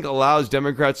 This, I think, allows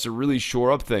Democrats to really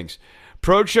shore up things.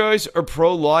 Pro-choice or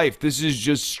pro-life? This is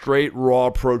just straight, raw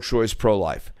pro-choice,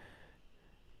 pro-life.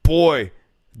 Boy,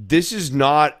 this is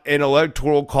not an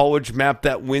electoral college map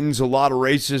that wins a lot of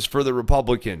races for the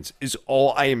Republicans, is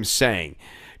all I am saying.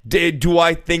 Do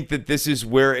I think that this is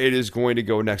where it is going to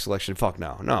go next election? Fuck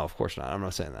no. No, of course not. I'm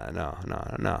not saying that.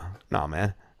 No,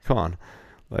 man. Come on.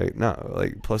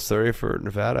 Plus 30 for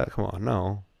Nevada. Come on.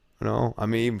 No. I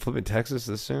mean, even flipping Texas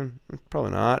this soon?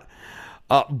 Probably not.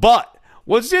 But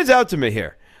what stands out to me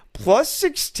here, plus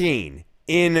 16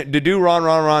 in the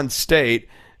Ron state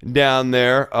down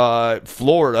there,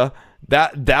 Florida.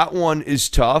 That one is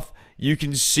tough. You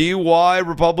can see why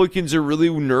Republicans are really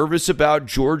nervous about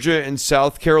Georgia and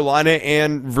South Carolina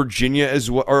and Virginia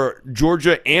as well, or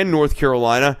Georgia and North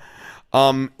Carolina.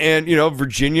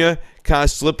 Virginia kind of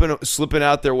slipping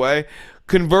out their way.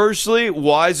 Conversely,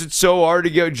 why is it so hard to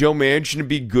get Joe Manchin to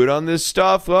be good on this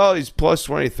stuff? Well, he's plus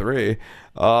 23.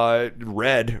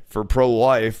 Red for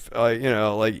pro-life.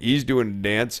 He's doing a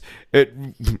dance.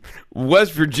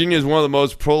 West Virginia is one of the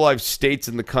most pro-life states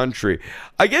in the country.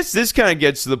 I guess this kind of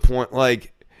gets to the point,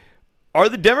 are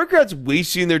the Democrats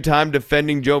wasting their time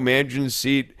defending Joe Manchin's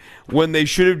seat when they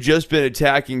should have just been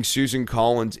attacking Susan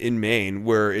Collins in Maine,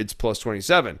 where it's plus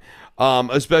 27?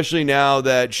 Especially now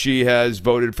that she has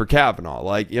voted for Kavanaugh.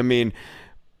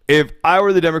 If I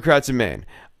were the Democrats in Maine,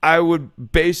 I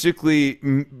would basically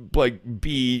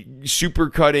be super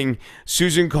cutting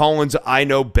Susan Collins' "I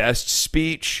know best"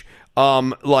 speech,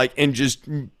 and just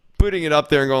putting it up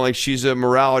there and going she's a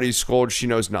morality scold, she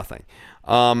knows nothing.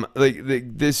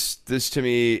 This to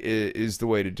me is the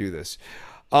way to do this.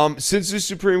 Since the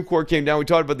Supreme Court came down, we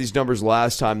talked about these numbers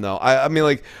last time, though. I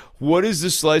mean, what is the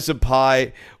slice of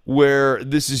pie where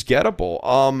this is gettable?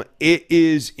 It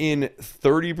is in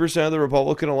 30% of the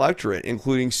Republican electorate,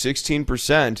 including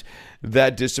 16%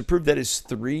 that disapprove. That is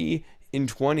 3 in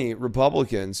 20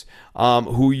 Republicans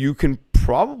who you can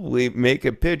probably make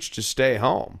a pitch to stay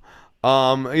home.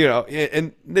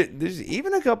 And there's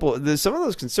even a couple, some of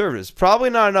those conservatives, probably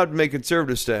not enough to make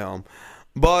conservatives stay home.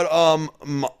 But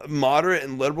moderate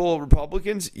and liberal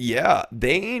Republicans, yeah,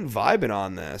 they ain't vibing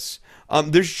on this.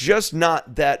 There's just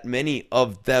not that many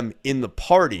of them in the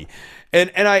party.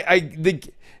 And I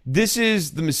think this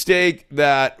is the mistake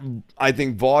that I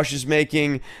think Vaush is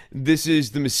making. This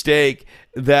is the mistake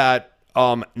that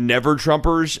Never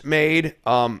Trumpers made.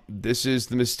 This is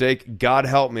the mistake, God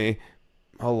help me,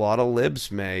 a lot of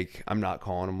libs make. I'm not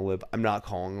calling them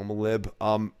a lib.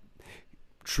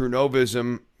 True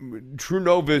Novism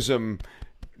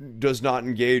does not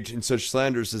engage in such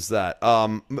slanders as that.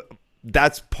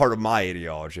 That's part of my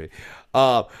ideology.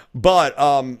 But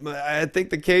I think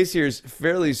the case here is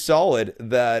fairly solid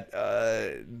that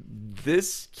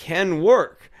this can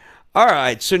work. All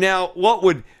right, so now what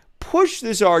would push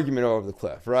this argument over the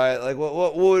cliff, right?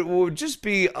 What would just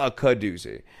be a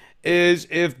kadoozy is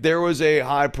if there was a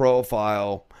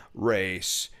high-profile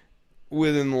race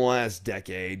within the last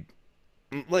decade.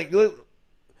 Let's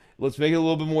make it a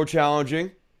little bit more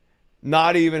challenging.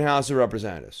 Not even House of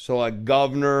Representatives. So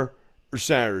governor or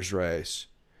senator's race,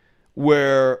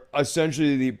 where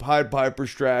essentially the Pied Piper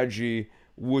strategy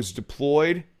was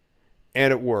deployed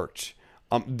and it worked.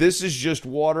 This is just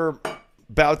water.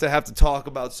 About to have to talk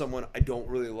about someone I don't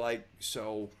really like.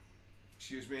 So,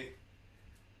 excuse me.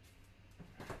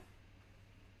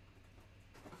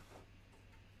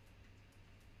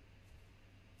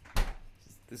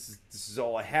 This is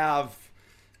all I have.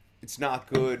 It's not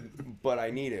good, but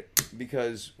I need it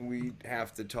because we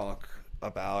have to talk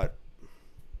about.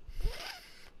 All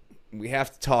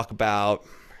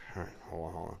right,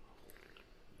 hold on.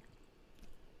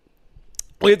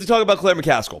 We have to talk about Claire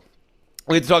McCaskill.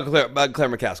 About Claire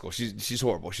McCaskill. She's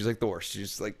horrible. She's the worst.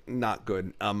 She's not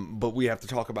good. But we have to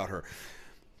talk about her.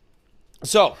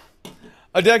 So,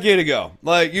 a decade ago,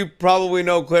 you probably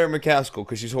know Claire McCaskill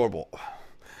because she's horrible.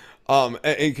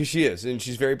 Because she is, and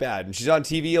she's very bad, and she's on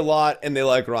TV a lot, and they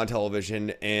like her on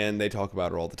television, and they talk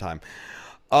about her all the time.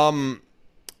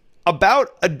 About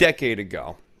a decade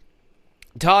ago,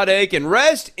 Todd Akin,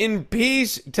 rest in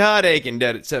peace, Todd Akin,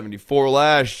 dead at 74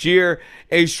 last year,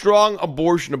 a strong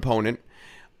abortion opponent,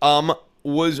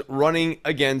 was running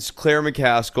against Claire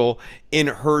McCaskill in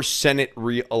her Senate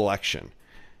re-election.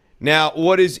 Now,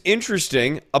 what is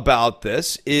interesting about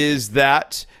this is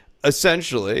that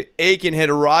essentially, Akin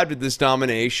had arrived at this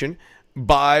nomination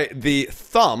by the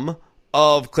thumb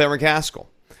of Claire McCaskill.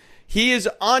 He is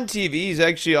on TV. He's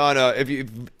actually on if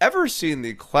you've ever seen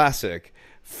the classic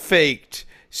faked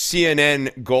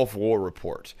CNN Gulf War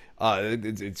report.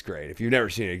 It's great. If you've never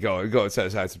seen it, go and set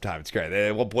aside some time. It's great.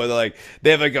 At one point, they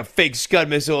have like a fake Scud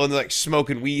missile and they're like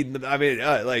smoking weed. I mean,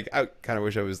 I kind of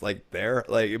wish I was like there.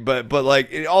 But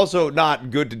like it also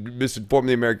not good to misinform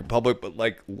the American public. But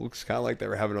like looks kind of like they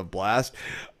were having a blast.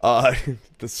 The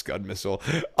Scud missile.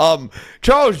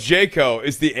 Charles Jaco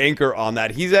is the anchor on that.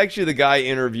 He's actually the guy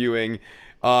interviewing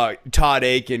Todd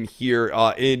Akin here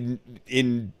in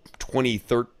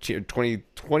 2013,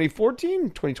 2014,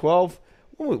 2012.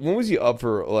 When was he up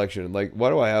for election? Like,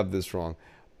 why do I have this wrong?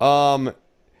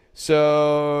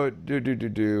 So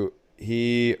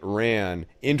he ran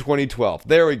in 2012.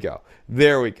 There we go.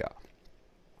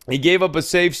 He gave up a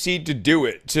safe seat to do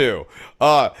it too.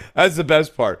 That's the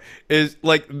best part. Is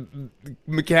like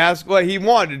McCaskill. He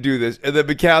wanted to do this, and then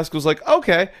McCaskill's like,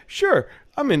 "Okay, sure,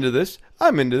 I'm into this.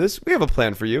 We have a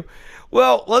plan for you."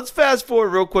 Well, let's fast forward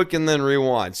real quick and then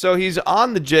rewind. So he's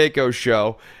on the Jaco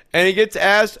show, and he gets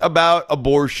asked about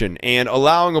abortion and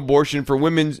allowing abortion for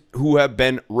women who have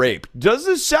been raped. Does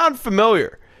this sound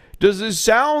familiar? Does this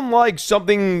sound like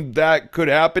something that could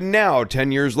happen now,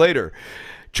 10 years later?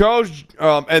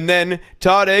 And then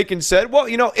Todd Akin said, well,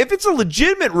 if it's a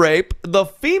legitimate rape, the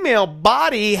female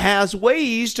body has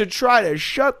ways to try to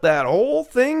shut that whole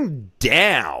thing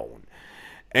down.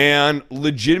 And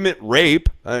legitimate rape,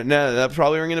 that's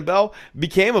probably ringing a bell,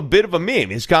 became a bit of a meme.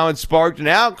 His comments sparked an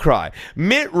outcry.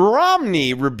 Mitt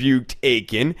Romney rebuked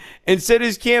Akin and said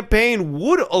his campaign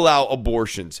would allow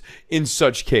abortions in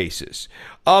such cases.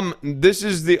 This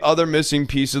is the other missing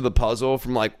piece of the puzzle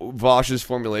from like Vosh's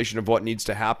formulation of what needs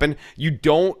to happen.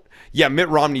 Mitt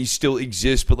Romney still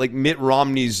exists, but like Mitt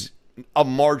Romney's a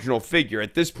marginal figure.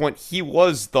 At this point, he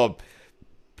was the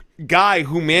guy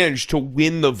who managed to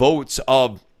win the votes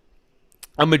of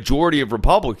a majority of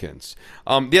Republicans.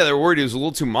 They were worried he was a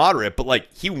little too moderate, but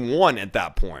like he won at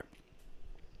that point.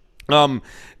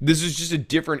 This is just a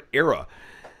different era.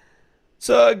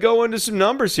 So go into some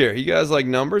numbers here. You guys like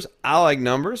numbers? I like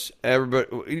numbers.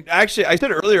 Everybody. Actually, I said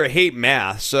earlier I hate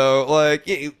math. So like,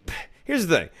 here's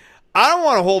the thing. I don't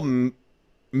want to hold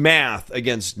math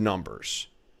against numbers.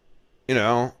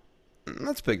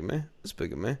 That's big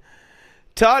of me.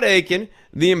 Todd Akin,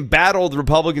 the embattled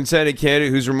Republican Senate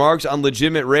candidate whose remarks on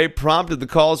legitimate rape prompted the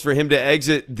calls for him to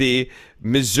exit the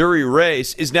Missouri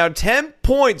race, is now 10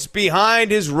 points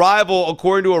behind his rival,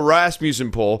 according to a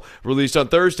Rasmussen poll released on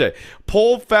Thursday.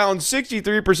 Poll found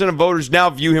 63% of voters now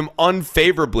view him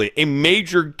unfavorably, a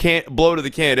major blow to the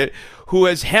candidate who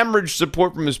has hemorrhaged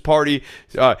support from his party,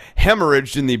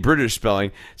 hemorrhaged in the British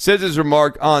spelling, says his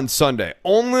remark on Sunday.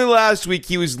 Only last week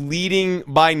he was leading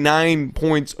by 9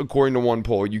 points, according to one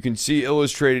poll. You can see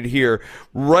illustrated here,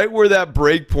 right where that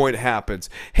break point happens.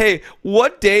 Hey,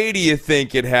 what day do you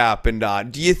think it happened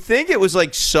on? Do you think it was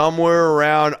like somewhere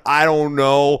around, I don't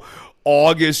know,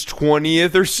 August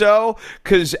 20th or so?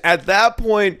 Because at that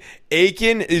point,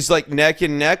 Akin is like neck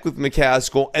and neck with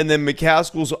McCaskill, and then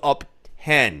McCaskill's up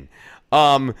 10.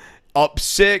 Up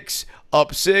 6,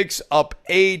 up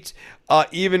 8.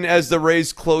 Even as the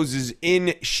race closes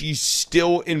in, she's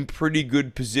still in pretty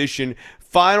good position.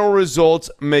 Final results,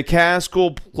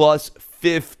 McCaskill plus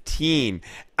 15.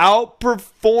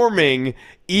 Outperforming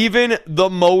even the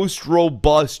most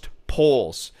robust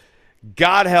polls.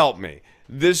 God help me.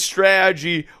 This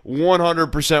strategy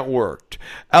 100% worked.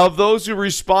 Of those who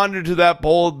responded to that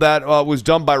poll that was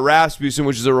done by Rasmussen,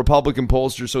 which is a Republican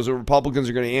pollster, so the Republicans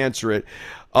are going to answer it,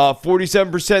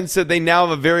 47% said they now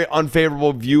have a very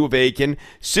unfavorable view of Akin.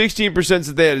 16%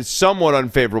 said they had a somewhat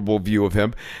unfavorable view of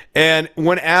him. And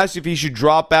when asked if he should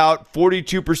drop out,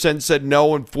 42% said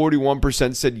no and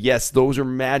 41% said yes. Those are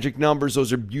magic numbers.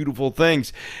 Those are beautiful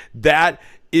things. That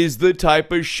is the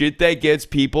type of shit that gets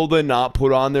people to not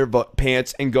put on their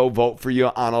pants and go vote for you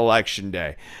on election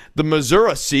day. The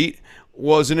Missouri seat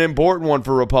was an important one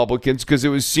for Republicans because it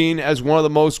was seen as one of the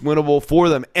most winnable for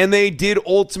them, and they did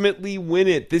ultimately win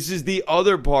it. This is the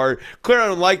other part. Claire, I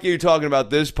don't like you talking about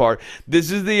this part. This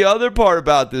is the other part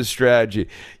about this strategy.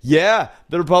 Yeah,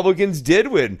 the Republicans did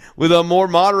win with a more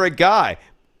moderate guy.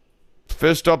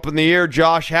 Fist up in the air,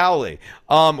 Josh Hawley,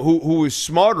 who was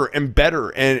smarter and better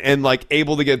and like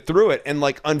able to get through it. And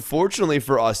like, unfortunately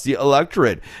for us, the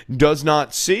electorate does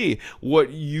not see what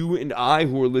you and I,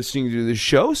 who are listening to the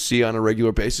show, see on a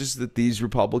regular basis, that these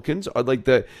Republicans are like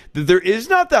that there is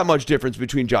not that much difference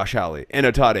between Josh Hawley and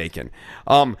a Todd Akin.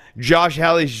 Josh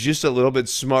Hawley is just a little bit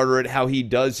smarter at how he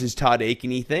does his Todd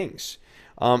Akin-y things.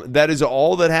 That is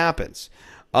all that happens.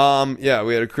 We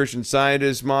had a Christian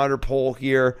Scientist monitor poll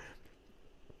here.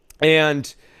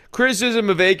 And Criticism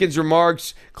of Aiken's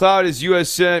remarks clouded his U.S.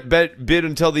 Senate bid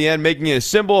until the end, making it a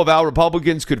symbol of how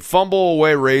Republicans could fumble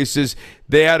away races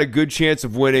they had a good chance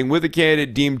of winning with a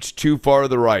candidate deemed too far to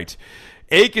the right.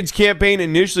 Aiken's campaign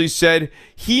initially said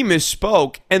he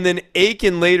misspoke, and then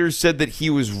Aiken later said that he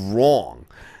was wrong.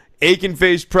 Aiken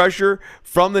faced pressure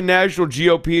from the national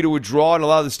GOP to withdraw and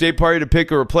allow the state party to pick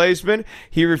a replacement.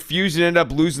 He refused and ended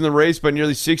up losing the race by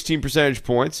nearly 16 percentage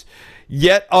points.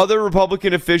 Yet other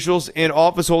Republican officials and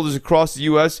office holders across the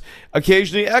U.S.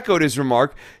 occasionally echoed his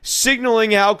remark,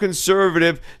 signaling how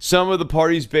conservative some of the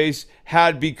party's base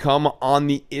had become on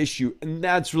the issue. And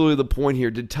that's really the point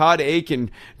here. Did Todd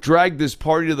Aiken drag this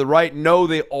party to the right? No,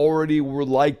 they already were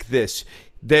like this.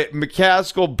 That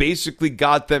McCaskill basically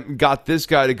got this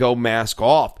guy to go mask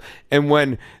off. And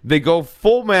when they go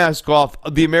full mask off,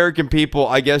 the American people,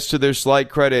 I guess to their slight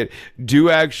credit, do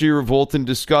actually revolt in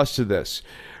disgust to this.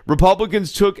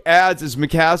 Republicans took ads as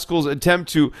McCaskill's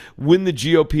attempt to win the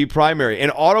GOP primary.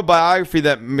 An autobiography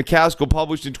that McCaskill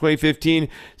published in 2015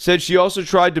 said she also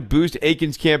tried to boost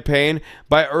Aiken's campaign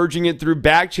by urging it through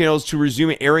back channels to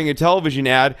resume airing a television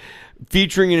ad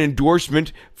featuring an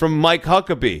endorsement from Mike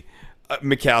Huckabee.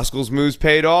 McCaskill's moves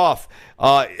paid off.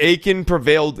 Aiken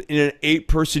prevailed in an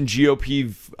 8-person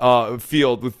GOP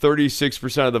field with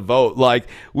 36% of the vote,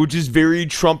 which is very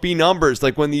Trumpy numbers.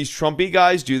 Like when these Trumpy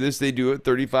guys do this, they do it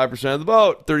 35% of the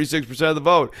vote, 36% of the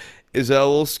vote. Is that a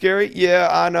little scary? Yeah,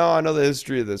 I know the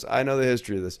history of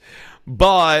this.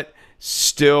 But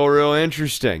still real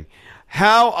interesting.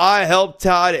 How I helped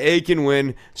Todd Aiken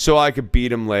win so I could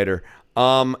beat him later.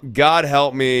 God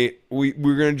help me.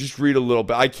 We're going to just read a little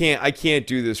bit. I can't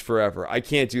do this forever. I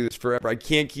can't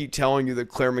keep telling you that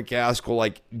Claire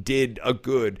McCaskill did a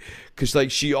good,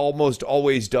 because she almost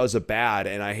always does a bad,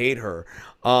 and I hate her.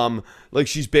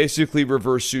 She's basically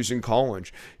reverse Susan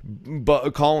Collins.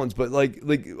 But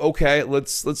okay,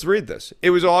 let's read this. It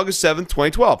was August 7th,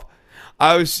 2012.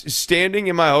 I was standing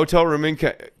in my hotel room in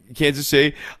Kansas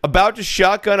City, about to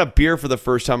shotgun a beer for the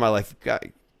first time in my life.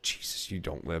 God, Jesus, you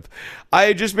don't live. I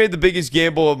had just made the biggest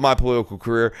gamble of my political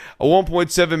career, a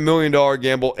 $1.7 million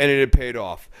gamble, and it had paid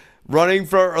off. Running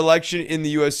for election in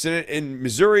the U.S. Senate in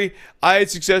Missouri, I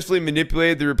had successfully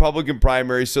manipulated the Republican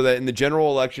primary so that in the general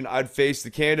election, I'd face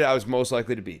the candidate I was most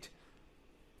likely to beat.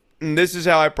 And this is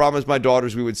how I promised my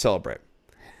daughters we would celebrate.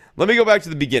 Let me go back to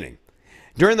the beginning.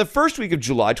 During the first week of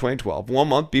July 2012, 1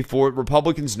 month before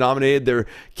Republicans nominated their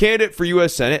candidate for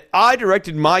U.S. Senate, I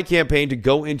directed my campaign to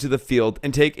go into the field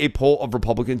and take a poll of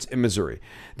Republicans in Missouri.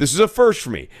 This is a first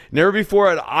for me. Never before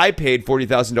had I paid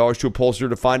 $40,000 to a pollster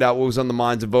to find out what was on the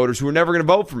minds of voters who were never going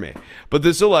to vote for me. But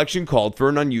this election called for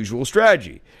an unusual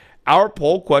strategy. Our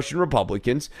poll questioned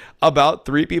Republicans about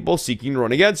 3 people seeking to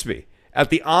run against me. At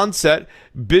the onset,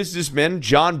 businessman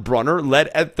John Brunner led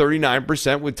at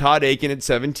 39%, with Todd Aiken at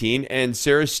 17% and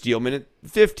Sarah Steelman at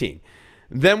 15%.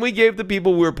 Then we gave the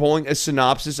people we were polling a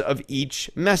synopsis of each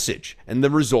message, and the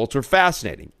results were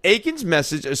fascinating. Aiken's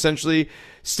message essentially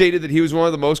stated that he was one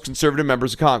of the most conservative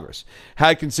members of Congress,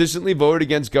 had consistently voted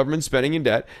against government spending and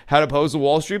debt, had opposed the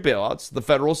Wall Street bailouts, the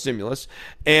federal stimulus,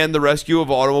 and the rescue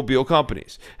of automobile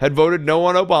companies, had voted no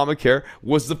on Obamacare,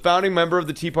 was the founding member of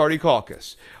the Tea Party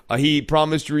caucus. He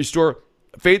promised to restore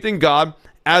faith in God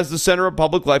as the center of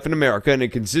public life in America, and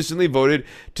had consistently voted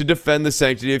to defend the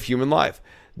sanctity of human life.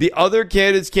 The other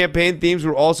candidates' campaign themes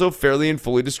were also fairly and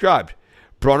fully described.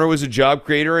 Brunner was a job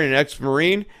creator and an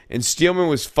ex-Marine, and Steelman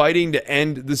was fighting to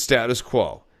end the status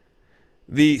quo.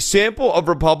 The sample of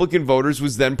Republican voters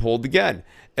was then polled again,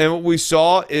 and what we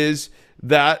saw is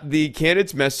that the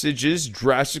candidates' messages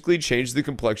drastically changed the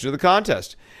complexion of the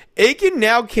contest. Aiken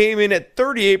now came in at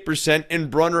 38% and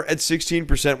Brunner at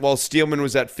 16%, while Steelman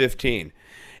was at 15%.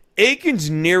 Aiken's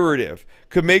narrative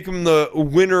could make him the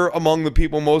winner among the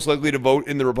people most likely to vote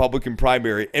in the Republican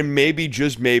primary, and maybe,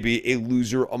 just maybe, a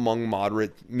loser among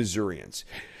moderate Missourians.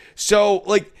 So,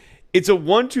 it's a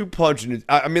 1-2 punch, and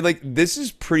this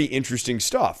is pretty interesting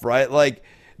stuff, right?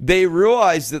 They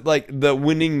realized that, the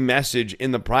winning message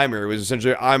in the primary was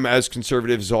essentially, I'm as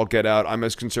conservative as all get out. I'm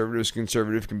as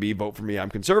conservative can be. Vote for me. I'm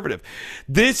conservative.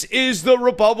 This is the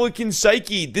Republican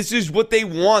psyche. This is what they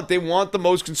want. They want the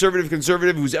most conservative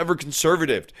who's ever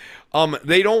conservative.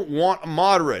 They don't want a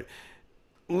moderate.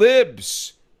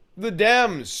 Libs, the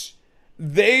Dems,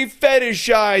 they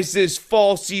fetishize this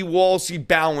falsy-walsy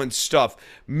balance stuff.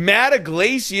 Matt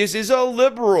Iglesias is a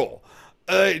liberal.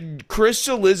 Chris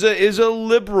Cillizza is a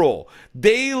liberal.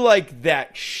 They like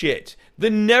that shit. The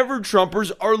Never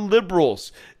Trumpers are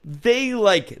liberals. they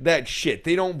like that shit.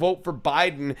 They don't vote for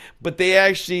Biden, but they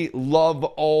actually love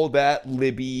all that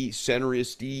Libby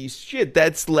centrist-y shit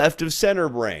that's left of center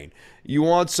brain. You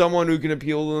want someone who can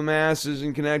appeal to the masses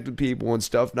and connect with people and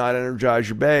stuff, not energize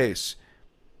your base.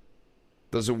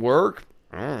 Does it work?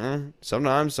 I don't know.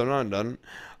 Sometimes it doesn't.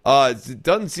 It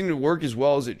doesn't seem to work as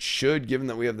well as it should, given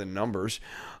that we have the numbers.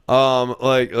 Whereas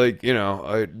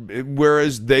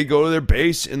they go to their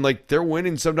base and like they're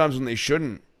winning sometimes when they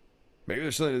shouldn't. Maybe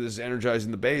there's something to this energizing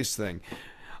the base thing.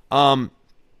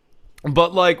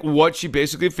 But like what she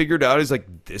basically figured out is like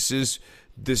this is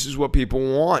what people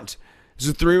want. It's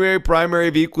a three-way primary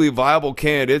of equally viable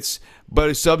candidates, but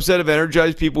a subset of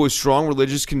energized people with strong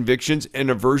religious convictions and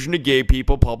aversion to gay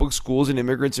people, public schools, and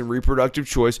immigrants and reproductive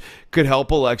choice could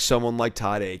help elect someone like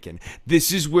Todd Akin.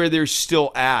 This is where they're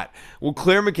still at. What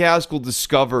Claire McCaskill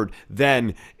discovered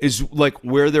then is like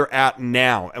where they're at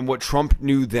now and what Trump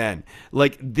knew then.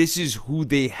 Like this is who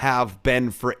they have been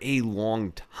for a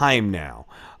long time now.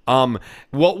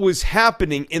 What was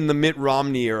happening in the Mitt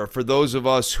Romney era, for those of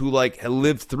us who like had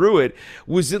lived through it,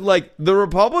 was that like the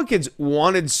Republicans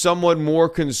wanted someone more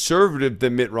conservative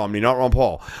than Mitt Romney, not Ron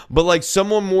Paul, but like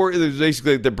someone more, it was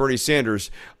basically like the Bernie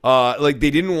Sanders. Like they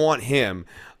didn't want him,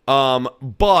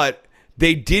 but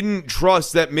they didn't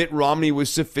trust that Mitt Romney was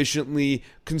sufficiently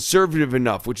conservative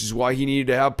enough, which is why he needed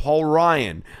to have Paul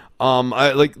Ryan.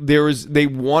 They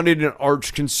wanted an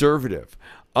arch conservative.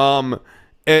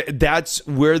 That's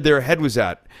where their head was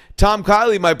at. Tom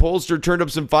Kiley, my pollster, turned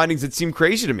up some findings that seem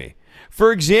crazy to me.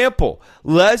 For example,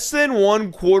 less than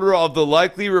 1/4 of the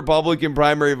likely Republican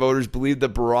primary voters believed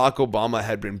that Barack Obama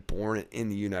had been born in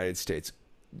the United States.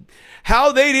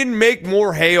 How they didn't make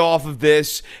more hay off of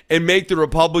this and make the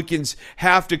Republicans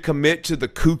have to commit to the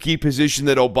kooky position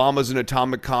that Obama's an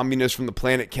atomic communist from the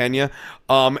planet Kenya,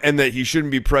 and that he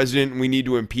shouldn't be president and we need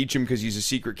to impeach him because he's a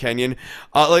secret Kenyan.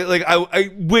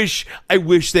 I wish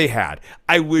they had.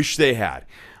 I wish they had.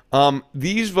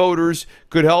 These voters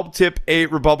could help tip a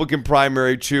Republican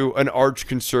primary to an arch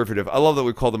conservative. I love that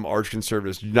we call them arch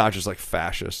conservatives, not just like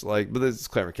fascists. But this is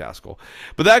Claire McCaskill.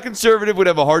 But that conservative would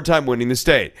have a hard time winning the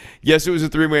state. Yes, it was a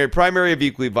three-way primary of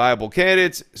equally viable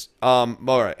candidates. All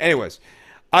right. Anyways,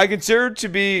 I consider it to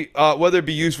be whether it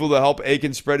be useful to help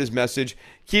Akin spread his message,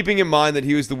 keeping in mind that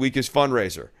he was the weakest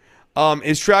fundraiser.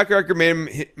 His track record made him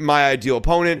my ideal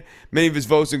opponent. Many of his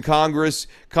votes in Congress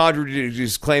contradicted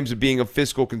his claims of being a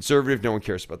fiscal conservative. No one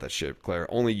cares about that shit, Claire.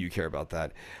 Only you care about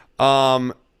that.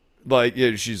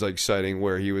 She's like citing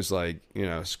where he was like,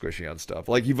 squishing out stuff.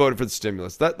 Like he voted for the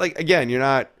stimulus. That, like, again, you're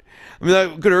not. I mean,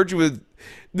 that could hurt you with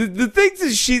the things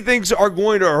that she thinks are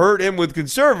going to hurt him with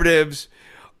conservatives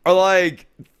are like,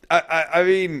 I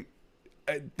mean.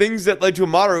 Things that led to a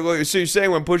moderate. So you're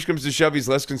saying when push comes to shove, he's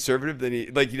less conservative than he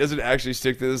doesn't actually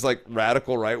stick to this like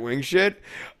radical right wing shit.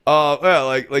 He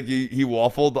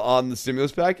waffled on the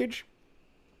stimulus package.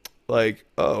 I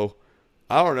don't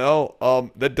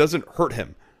know. That doesn't hurt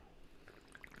him.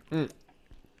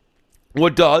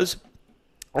 What does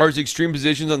are his extreme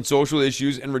positions on social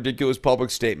issues and ridiculous public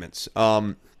statements.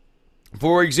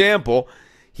 For example,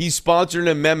 he sponsored an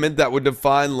amendment that would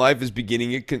define life as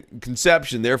beginning at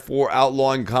conception, therefore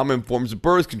outlawing common forms of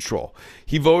birth control.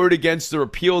 He voted against the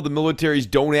repeal of the military's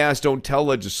Don't Ask, Don't Tell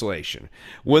legislation.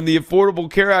 When the Affordable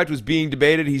Care Act was being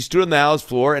debated, he stood on the House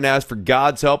floor and asked for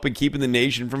God's help in keeping the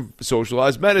nation from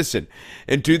socialized medicine.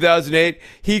 In 2008,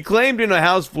 he claimed in a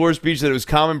House floor speech that it was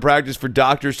common practice for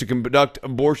doctors to conduct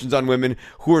abortions on women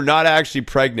who were not actually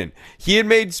pregnant. He had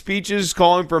made speeches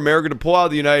calling for America to pull out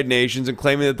of the United Nations and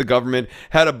claiming that the government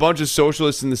had a bunch of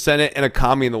socialists in the Senate and a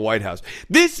commie in the White House.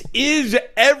 This is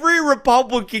every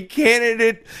Republican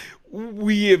candidate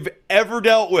we have ever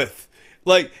dealt with.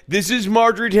 Like, this is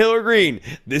Marjorie Taylor Greene.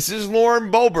 This is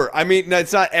Lauren Boebert. I mean,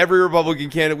 that's not every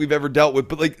Republican candidate we've ever dealt with,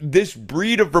 but like this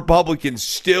breed of Republicans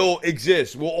still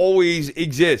exists, will always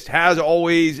exist, has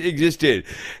always existed.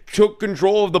 Took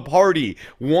control of the party,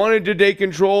 wanted to take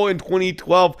control in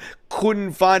 2012,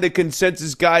 couldn't find a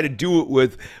consensus guy to do it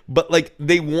with, but like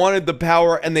they wanted the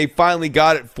power and they finally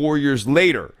got it 4 years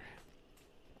later.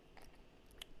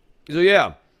 So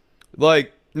yeah,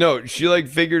 like, no, she like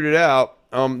figured it out.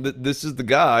 This is the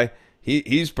guy.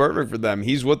 He's perfect for them.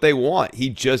 He's what they want. He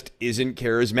just isn't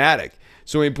charismatic.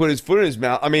 So when he put his foot in his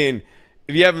mouth, I mean,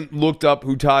 if you haven't looked up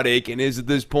who Todd Akin is at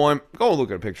this point, go and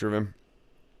look at a picture of him.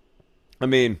 I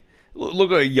mean,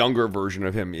 look at a younger version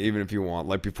of him, even if you want,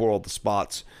 like before all the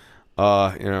spots.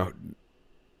 No,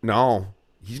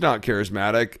 he's not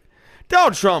charismatic.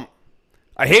 Donald Trump,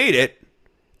 I hate it.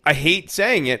 I hate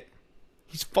saying it.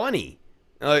 He's funny.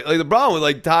 Like the problem with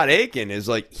like Todd Akin is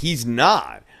like he's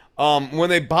not. When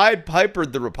they Pied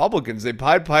Pipered the Republicans, they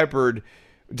Pied Pipered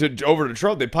over to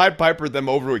Trump. They Pied Pipered them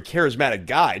over to a charismatic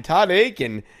guy. Todd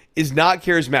Akin is not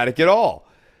charismatic at all.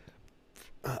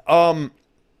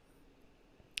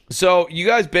 So you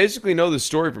guys basically know the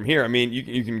story from here. I mean,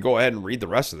 you can go ahead and read the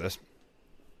rest of this.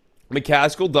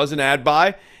 McCaskill does an ad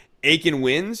buy. Akin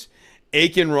wins.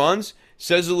 Akin runs.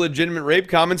 Says a legitimate rape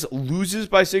comments. Loses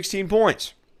by 16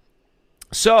 points.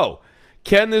 So,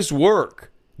 can this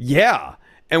work? Yeah.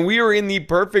 And we are in the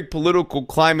perfect political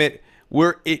climate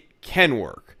where it can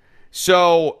work.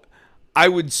 So, I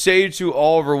would say to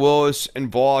Oliver Willis and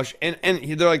Vaush, and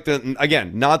they're like,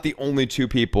 again, not the only two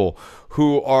people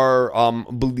who are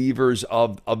believers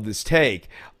of this take,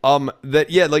 that,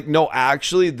 yeah, like, no,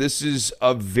 actually, this is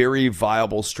a very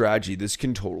viable strategy. This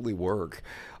can totally work.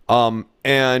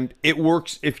 And it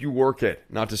works if you work it,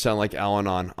 not to sound like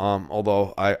Al-Anon,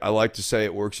 although I like to say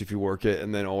it works if you work it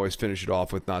and then always finish it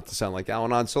off with not to sound like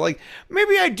Al-Anon. So, like,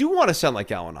 maybe I do want to sound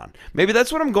like Al-Anon. Maybe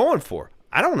that's what I'm going for.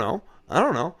 I don't know.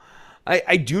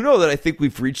 I do know that I think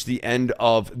we've reached the end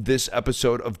of this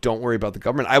episode of Don't Worry About the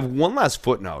Government. I have one last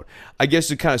footnote, I guess,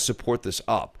 to kind of support this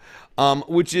up,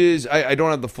 which is, I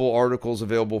don't have the full articles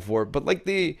available for it, but like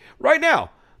right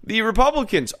now, the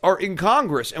Republicans are in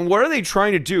Congress, and what are they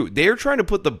trying to do? They are trying to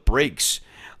put the brakes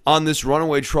on this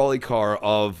runaway trolley car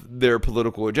of their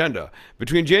political agenda.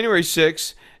 Between January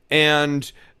 6th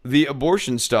and the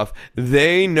abortion stuff,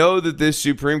 they know that this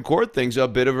Supreme Court thing's a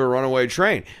bit of a runaway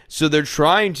train. So they're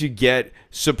trying to get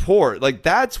support. Like,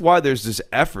 that's why there's this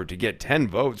effort to get 10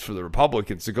 votes for the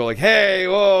Republicans to go like, hey,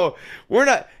 whoa, we're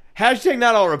not... Hashtag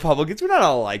not all Republicans. We're not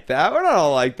all like that. We're not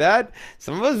all like that.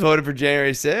 Some of us voted for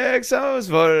January 6th. Some of us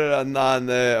voted on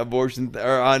the abortion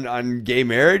or on gay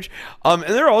marriage. And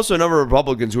there are also a number of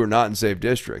Republicans who are not in safe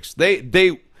districts.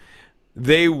 They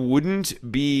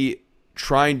wouldn't be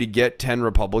trying to get 10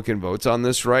 Republican votes on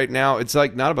this right now. It's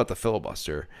like not about the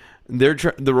filibuster.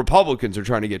 The Republicans are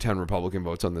trying to get 10 Republican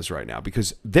votes on this right now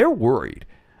because they're worried.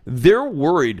 They're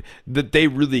worried that they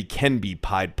really can be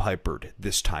Pied Pipered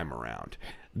this time around.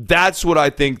 That's what I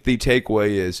think the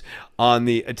takeaway is on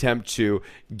the attempt to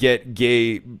get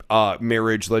gay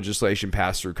marriage legislation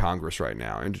passed through Congress right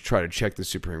now and to try to check the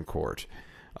Supreme Court.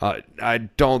 I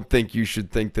don't think you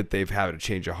should think that they've had a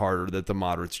change of heart or that the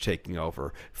moderates are taking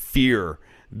over. Fear,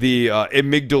 the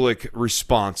amygdalic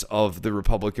response of the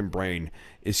Republican brain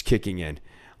is kicking in,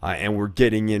 and we're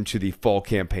getting into the fall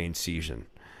campaign season.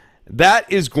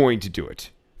 That is going to do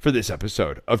it for this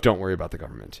episode of Don't Worry About the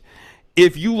Government.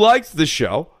 If you liked the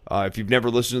show, if you've never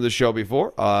listened to the show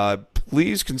before,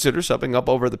 please consider subbing up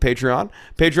over the Patreon,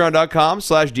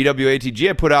 patreon.com/DWATG.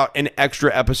 I put out an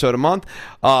extra episode a month.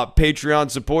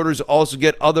 Patreon supporters also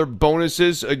get other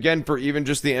bonuses, again, for even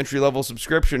just the entry-level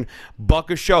subscription. $1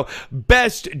 a show.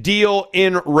 Best deal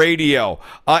in radio.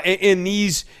 In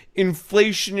these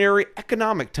inflationary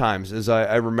economic times, as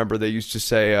I remember they used to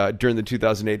say during the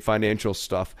 2008 financial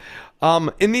stuff.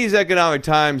 In these economic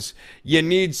times, you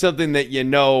need something that you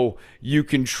know you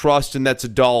can trust, and that's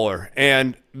 $1.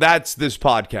 And that's this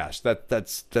podcast.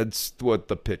 That's what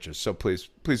the pitch is. So please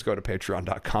go to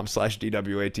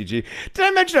patreon.com/DWATG. Did I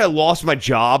mention I lost my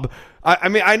job? I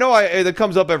mean, I know that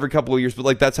comes up every couple of years, but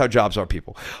like that's how jobs are,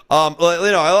 people. I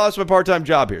lost my part-time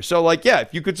job here. So like, yeah,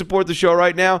 if you could support the show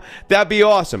right now, that'd be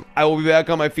awesome. I will be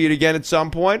back on my feet again at some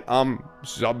point.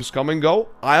 Subs come and go.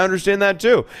 I understand that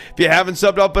too. If you haven't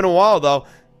subbed up in a while though,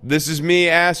 this is me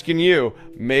asking you,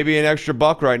 maybe an extra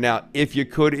 $1 right now, if you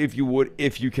could, if you would,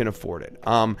 if you can afford it.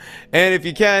 And if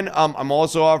you can, I'm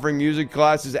also offering music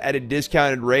classes at a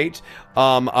discounted rate.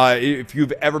 If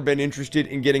you've ever been interested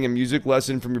in getting a music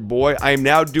lesson from your boy, I am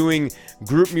now doing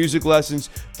group music lessons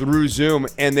through Zoom,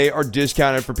 and they are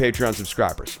discounted for Patreon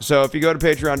subscribers. So if you go to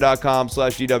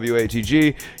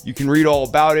patreon.com/DWATG, you can read all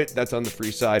about it. That's on the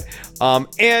free side.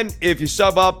 And if you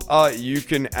sub up, you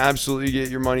can absolutely get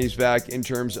your monies back in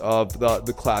terms of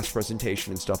the class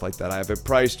presentation and stuff like that. I have it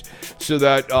priced so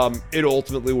that it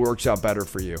ultimately works out better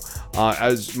for you,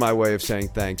 as my way of saying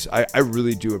thanks. I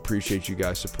really do appreciate you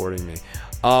guys supporting me.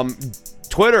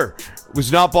 Twitter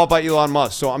was not bought by Elon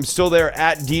Musk, so I'm still there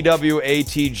at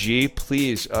DWATG.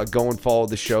 Please go and follow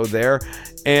the show there.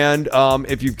 And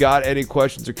if you've got any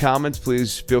questions or comments,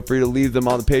 please feel free to leave them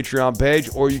on the Patreon page,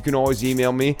 or you can always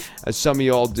email me, as some of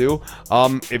y'all do.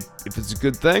 If it's a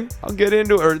good thing, I'll get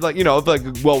into it, or like, you know, if like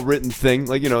a well-written thing,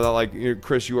 like, you know, like,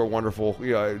 Chris, you are wonderful.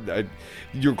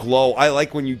 Your glow. I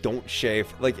like when you don't shave.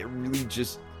 Like, it really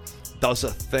just does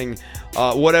a thing,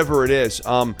 whatever it is.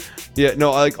 I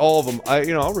like all of them.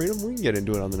 I'll read them. We can get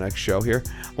into it on the next show here.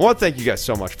 I want to thank you guys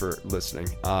so much for listening.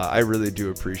 I really do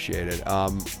appreciate it.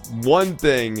 One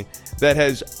thing that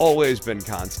has always been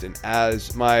constant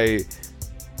as my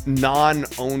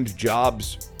non-owned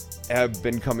jobs have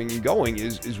been coming and going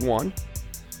is one,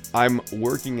 I'm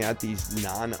working at these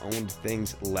non-owned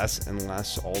things less and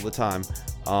less all the time.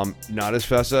 Not as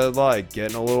fast as I'd like.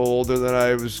 Getting a little older than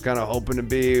I was kind of hoping to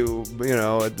be,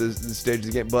 at the stage of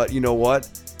the game. But you know what?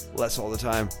 Less all the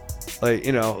time. Like,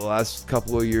 the last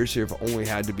couple of years here, I've only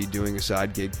had to be doing a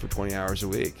side gig for 20 hours a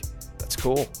week. That's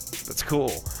cool.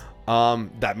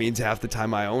 That means half the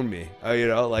time I own me.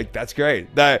 That's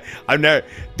great. That I never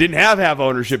didn't have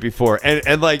ownership before,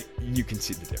 and like you can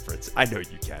see the difference. I know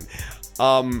you can.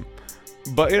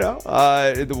 But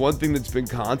the one thing that's been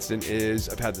constant is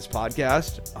I've had this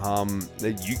podcast.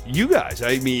 You guys,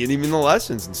 and even the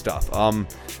lessons and stuff.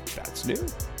 That's new.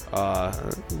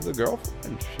 The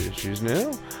girlfriend, she's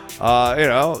new.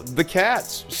 The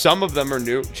cats. Some of them are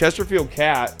new. Chesterfield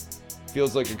cat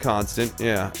feels like a constant.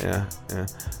 Yeah.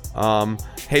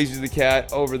 Hazy the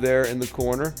cat over there in the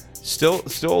corner, still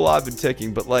alive and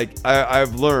ticking. But like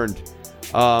I've learned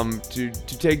to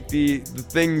take the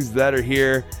things that are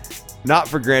here, not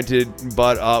for granted,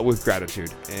 but with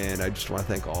gratitude. And I just want to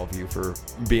thank all of you for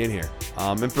being here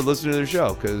and for listening to the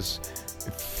show, because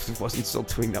if it wasn't still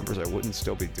doing numbers, I wouldn't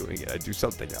still be doing it. I'd do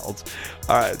something else.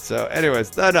 All right, so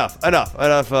anyways, enough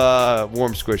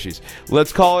warm squishies.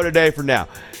 Let's call it a day for now.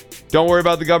 Don't Worry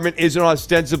About the Government is an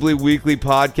ostensibly weekly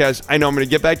podcast. I know I'm going to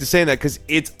get back to saying that because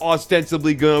it's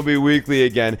ostensibly going to be weekly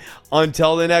again.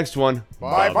 Until the next one.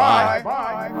 Bye.